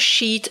folded a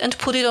sheet and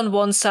put it on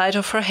one side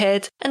of her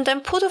head, and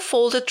then put a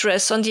folded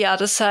dress on the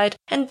other side,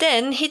 and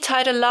then he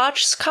tied a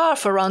large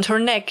scarf around her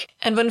neck.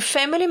 And when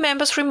family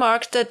members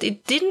remarked that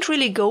it didn't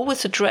really go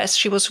with the dress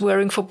she was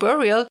wearing for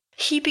burial,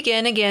 he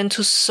began again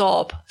to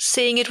sob,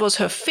 saying it was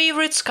her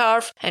favorite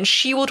scarf and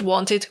she would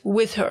want it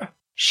with her.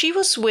 She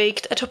was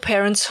waked at her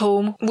parents'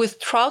 home, with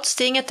Trout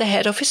staying at the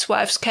head of his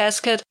wife's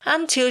casket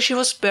until she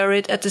was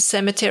buried at the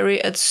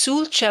cemetery at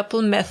Sewell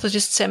Chapel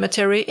Methodist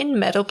Cemetery in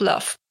Meadow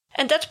Bluff.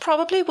 And that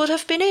probably would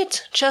have been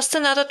it, just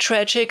another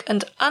tragic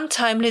and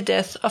untimely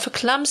death of a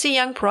clumsy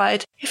young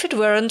bride if it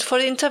weren't for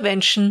the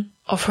intervention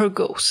of her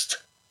ghost.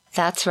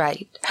 That's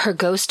right. Her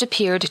ghost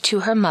appeared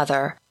to her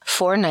mother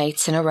 4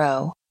 nights in a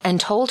row and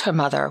told her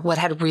mother what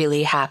had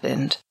really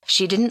happened.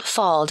 She didn't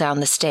fall down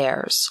the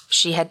stairs.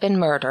 She had been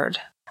murdered.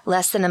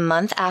 Less than a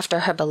month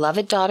after her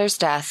beloved daughter's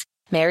death,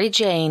 Mary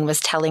Jane was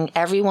telling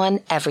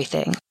everyone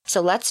everything. So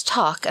let's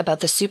talk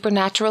about the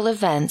supernatural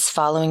events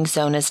following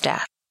Zona's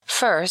death.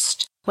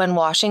 First, when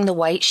washing the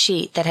white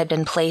sheet that had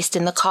been placed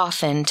in the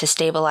coffin to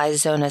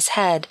stabilize Zona's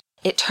head,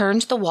 it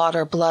turned the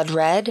water blood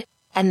red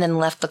and then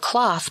left the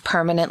cloth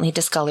permanently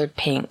discolored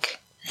pink.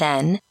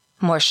 Then,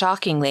 More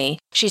shockingly,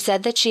 she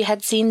said that she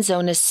had seen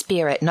Zona's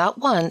spirit not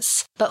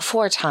once, but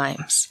 4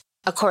 times.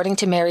 According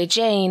to Mary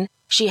Jane,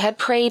 she had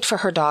prayed for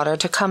her daughter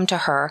to come to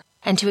her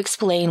and to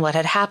explain what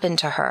had happened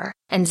to her,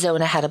 and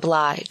Zona had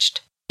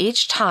obliged.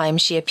 Each time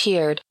she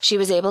appeared, she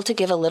was able to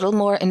give a little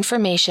more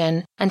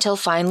information until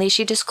finally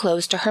she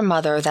disclosed to her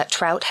mother that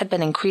Trout had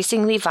been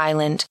increasingly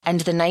violent,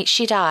 and the night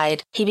she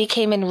died, he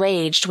became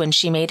enraged when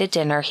she made a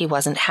dinner he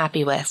wasn't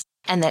happy with,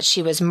 and that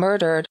she was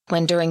murdered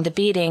when during the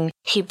beating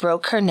he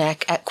broke her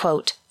neck at,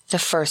 quote, the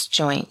first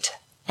joint,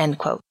 end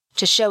quote.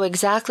 To show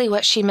exactly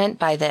what she meant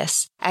by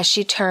this, as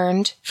she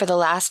turned for the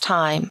last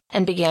time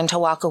and began to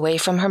walk away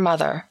from her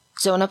mother,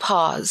 Zona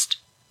paused,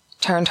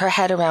 turned her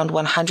head around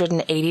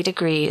 180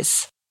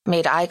 degrees,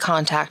 made eye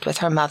contact with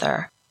her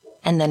mother,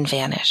 and then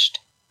vanished.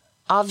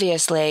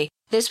 Obviously,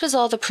 this was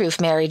all the proof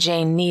Mary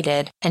Jane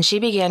needed, and she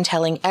began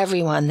telling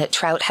everyone that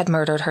Trout had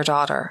murdered her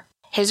daughter.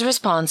 His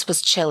response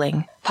was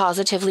chilling,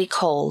 positively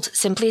cold,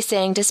 simply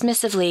saying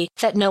dismissively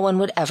that no one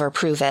would ever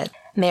prove it.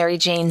 Mary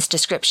Jane's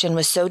description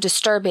was so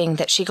disturbing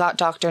that she got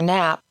Dr.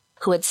 Knapp,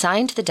 who had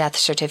signed the death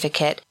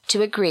certificate,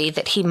 to agree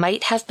that he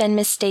might have been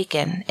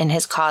mistaken in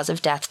his cause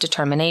of death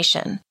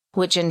determination,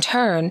 which in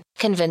turn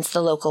convinced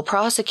the local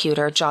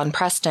prosecutor, John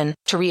Preston,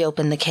 to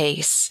reopen the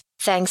case.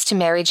 Thanks to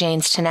Mary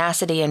Jane's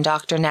tenacity and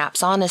Dr.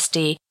 Knapp's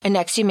honesty, an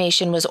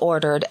exhumation was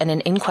ordered and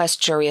an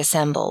inquest jury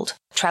assembled.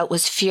 Trout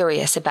was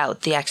furious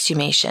about the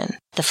exhumation.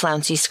 The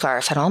flouncy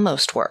scarf had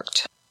almost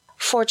worked.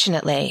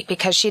 Fortunately,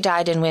 because she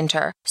died in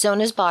winter,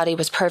 Zona's body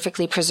was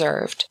perfectly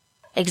preserved.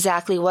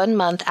 Exactly 1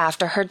 month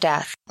after her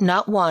death,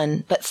 not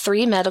 1, but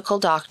 3 medical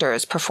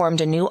doctors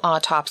performed a new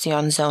autopsy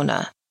on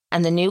Zona,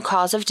 and the new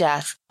cause of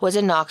death was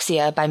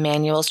anoxia by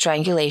manual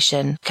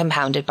strangulation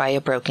compounded by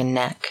a broken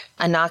neck.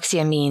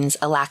 Anoxia means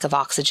a lack of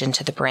oxygen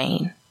to the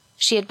brain.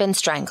 She had been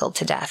strangled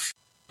to death.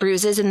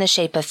 Bruises in the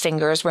shape of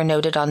fingers were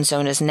noted on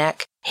Zona's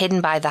neck, hidden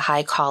by the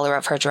high collar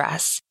of her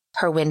dress.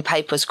 Her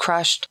windpipe was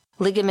crushed,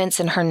 ligaments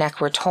in her neck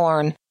were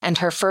torn, and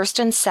her first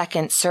and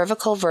second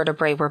cervical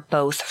vertebrae were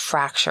both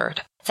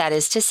fractured. That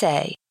is to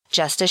say,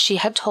 just as she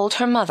had told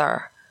her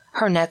mother,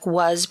 her neck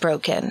was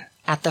broken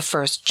at the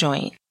first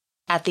joint.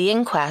 At the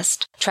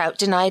inquest, Trout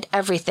denied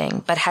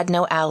everything but had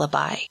no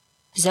alibi.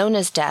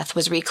 Zona's death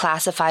was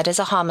reclassified as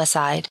a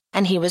homicide,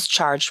 and he was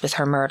charged with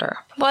her murder.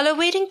 While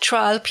awaiting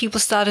trial,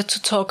 people started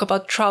to talk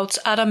about Trout's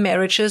other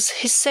marriages,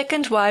 his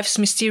second wife's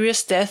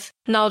mysterious death,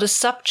 now the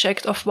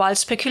subject of wild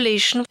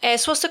speculation,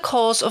 as was the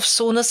cause of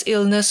Zona's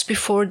illness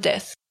before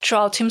death.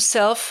 Trout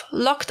himself,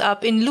 locked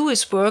up in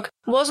Lewisburg,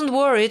 wasn't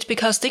worried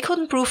because they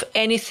couldn't prove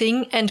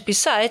anything, and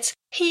besides,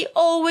 he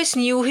always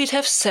knew he'd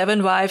have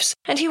 7 wives,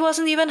 and he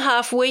wasn't even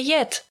halfway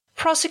yet.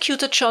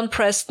 Prosecutor John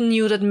Preston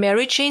knew that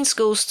Mary Jane's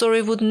ghost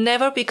story would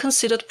never be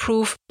considered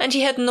proof, and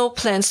he had no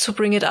plans to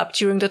bring it up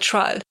during the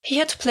trial. He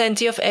had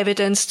plenty of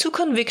evidence to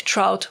convict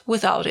Trout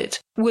without it.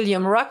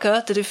 William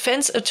Rucker, the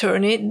defense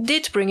attorney,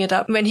 did bring it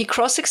up when he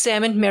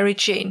cross-examined Mary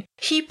Jane.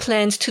 He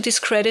planned to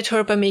discredit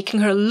her by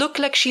making her look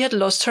like she had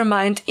lost her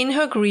mind in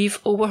her grief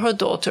over her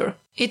daughter.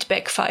 It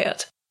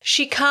backfired.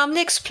 She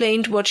calmly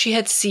explained what she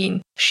had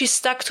seen. She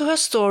stuck to her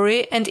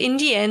story, and in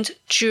the end,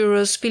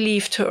 jurors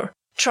believed her.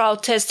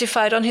 Trout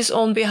testified on his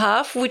own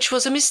behalf, which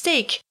was a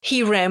mistake.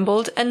 He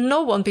rambled, and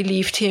no one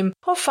believed him,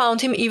 or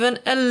found him even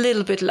a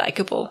little bit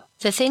likable.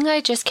 The thing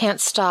I just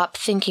can't stop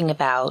thinking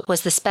about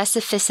was the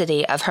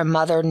specificity of her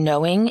mother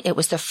knowing it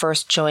was the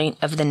first joint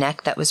of the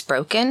neck that was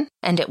broken,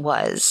 and it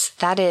was.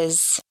 That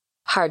is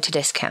hard to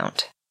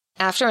discount.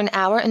 After 1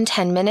 hour and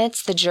 10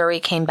 minutes, the jury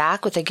came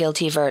back with a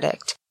guilty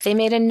verdict. They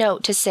made a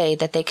note to say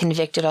that they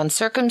convicted on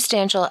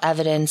circumstantial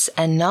evidence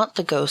and not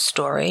the ghost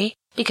story,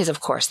 because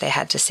of course they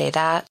had to say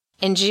that.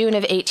 In June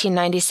of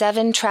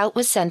 1897, Trout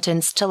was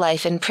sentenced to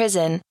life in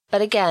prison,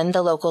 but again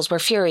the locals were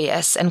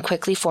furious and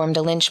quickly formed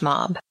a lynch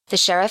mob. The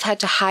sheriff had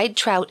to hide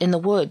Trout in the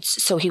woods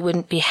so he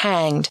wouldn't be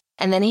hanged,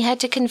 and then he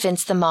had to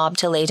convince the mob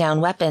to lay down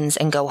weapons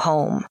and go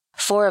home.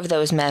 4 of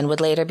those men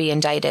would later be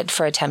indicted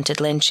for attempted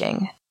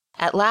lynching.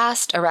 At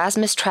last,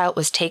 Erasmus Trout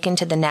was taken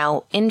to the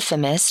now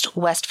infamous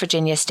West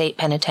Virginia State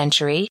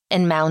Penitentiary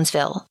in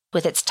Moundsville,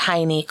 with its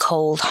tiny,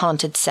 cold,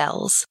 haunted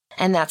cells.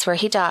 And that's where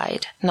he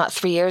died, not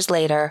 3 years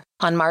later,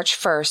 on March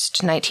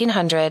 1st,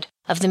 1900,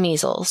 of the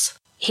measles.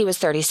 He was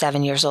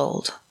 37 years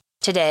old.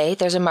 Today,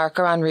 there's a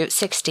marker on Route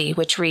 60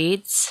 which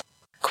reads,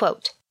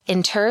 quote,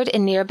 "Interred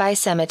in nearby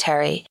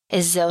cemetery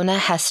is Zona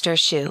Hester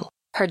Shue.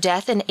 Her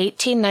death in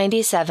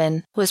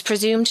 1897 was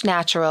presumed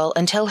natural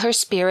until her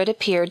spirit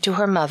appeared to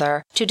her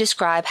mother to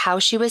describe how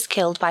she was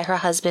killed by her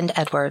husband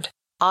Edward.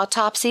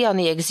 Autopsy on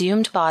the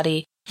exhumed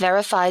body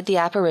verified the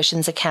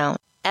apparition's account.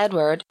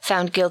 Edward,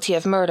 found guilty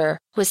of murder,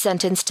 was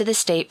sentenced to the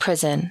state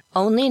prison,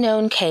 only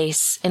known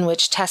case in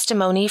which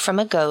testimony from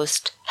a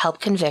ghost helped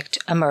convict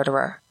a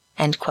murderer."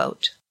 End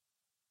quote.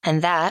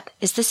 And that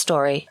is the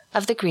story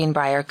of the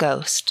Greenbrier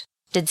ghost.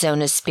 Did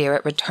Zona's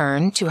spirit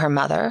return to her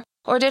mother?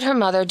 Or did her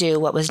mother do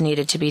what was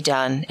needed to be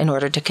done in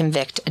order to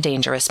convict a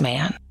dangerous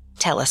man?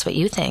 Tell us what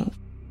you think.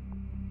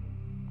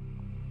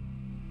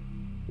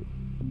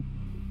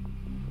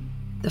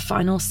 The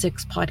final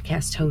 6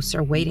 podcast hosts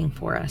are waiting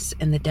for us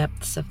in the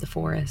depths of the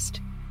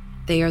forest.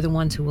 They are the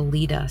ones who will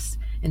lead us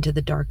into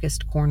the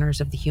darkest corners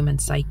of the human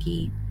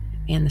psyche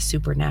and the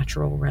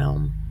supernatural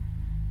realm.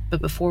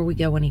 But before we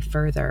go any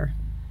further,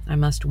 I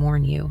must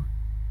warn you,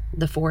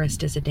 the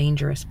forest is a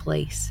dangerous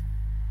place,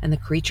 and the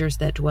creatures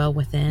that dwell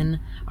within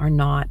are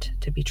not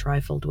to be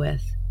trifled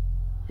with.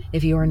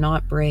 If you are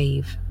not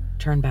brave,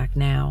 turn back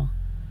now.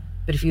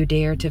 But if you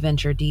dare to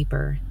venture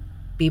deeper,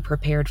 be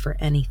prepared for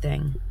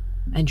anything,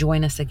 and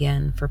join us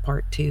again for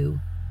part 2.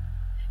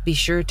 Be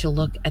sure to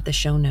look at the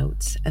show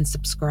notes and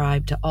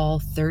subscribe to all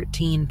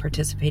 13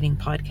 participating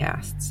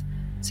podcasts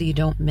so you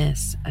don't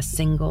miss a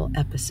single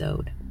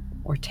episode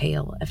or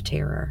tale of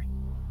terror.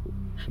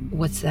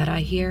 What's that I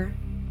hear?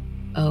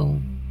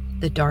 Oh,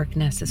 the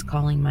darkness is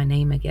calling my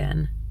name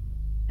again.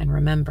 And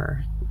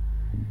remember,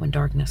 when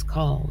darkness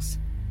calls,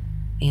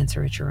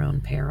 answer at your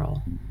own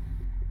peril.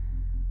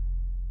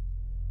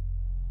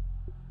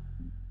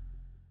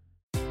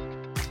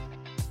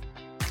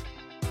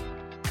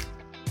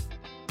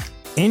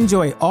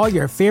 Enjoy all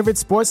your favorite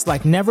sports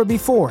like never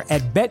before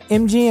at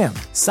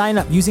BetMGM. Sign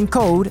up using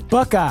code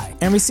Buckeye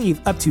and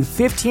receive up to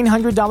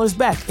 $1,500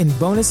 back in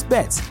bonus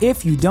bets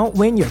if you don't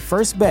win your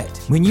first bet.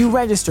 When you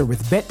register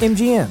with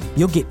BetMGM,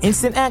 you'll get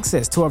instant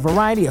access to a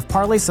variety of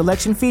parlay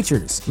selection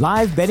features,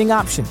 live betting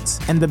options,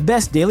 and the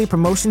best daily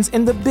promotions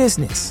in the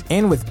business.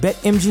 And with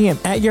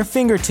BetMGM at your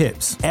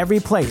fingertips,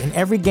 every play and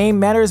every game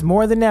matters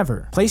more than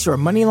ever. Place your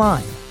money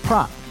line,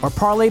 prop, or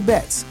parlay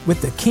bets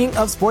with the king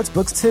of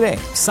sportsbooks today.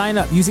 Sign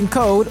up using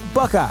code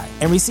Buckeye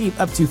and receive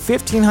up to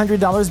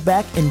 $1,500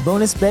 back in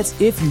bonus bets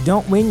if you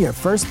don't win your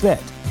first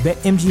bet.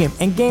 BetMGM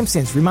and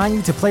GameSense remind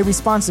you to play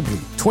responsibly.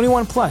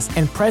 21 plus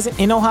and present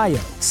in Ohio,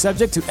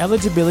 subject to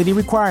eligibility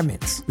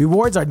requirements.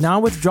 Rewards are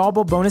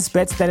non-withdrawable bonus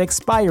bets that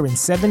expire in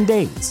 7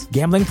 days.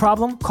 Gambling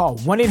problem? Call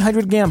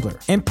 1-800-GAMBLER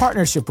in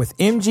partnership with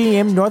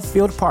MGM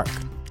Northfield Park.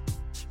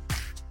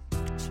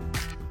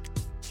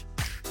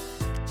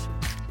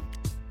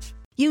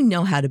 You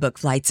know how to book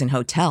flights and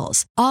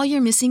hotels. All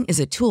you're missing is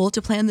a tool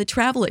to plan the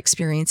travel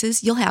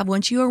experiences you'll have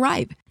once you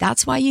arrive.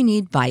 That's why you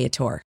need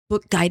Viator.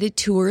 Book guided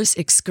tours,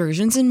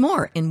 excursions, and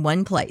more in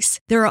one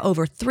place. There are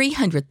over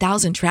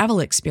 300,000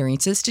 travel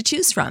experiences to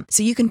choose from,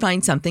 so you can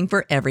find something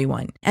for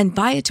everyone. And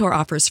Viator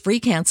offers free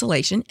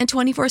cancellation and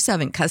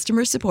 24/7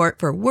 customer support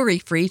for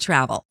worry-free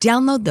travel.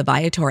 Download the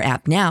Viator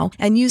app now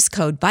and use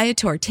code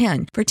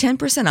Viator10 for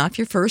 10% off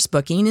your first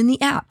booking in the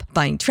app.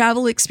 Find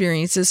travel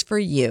experiences for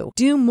you.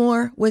 Do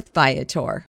more with Viator.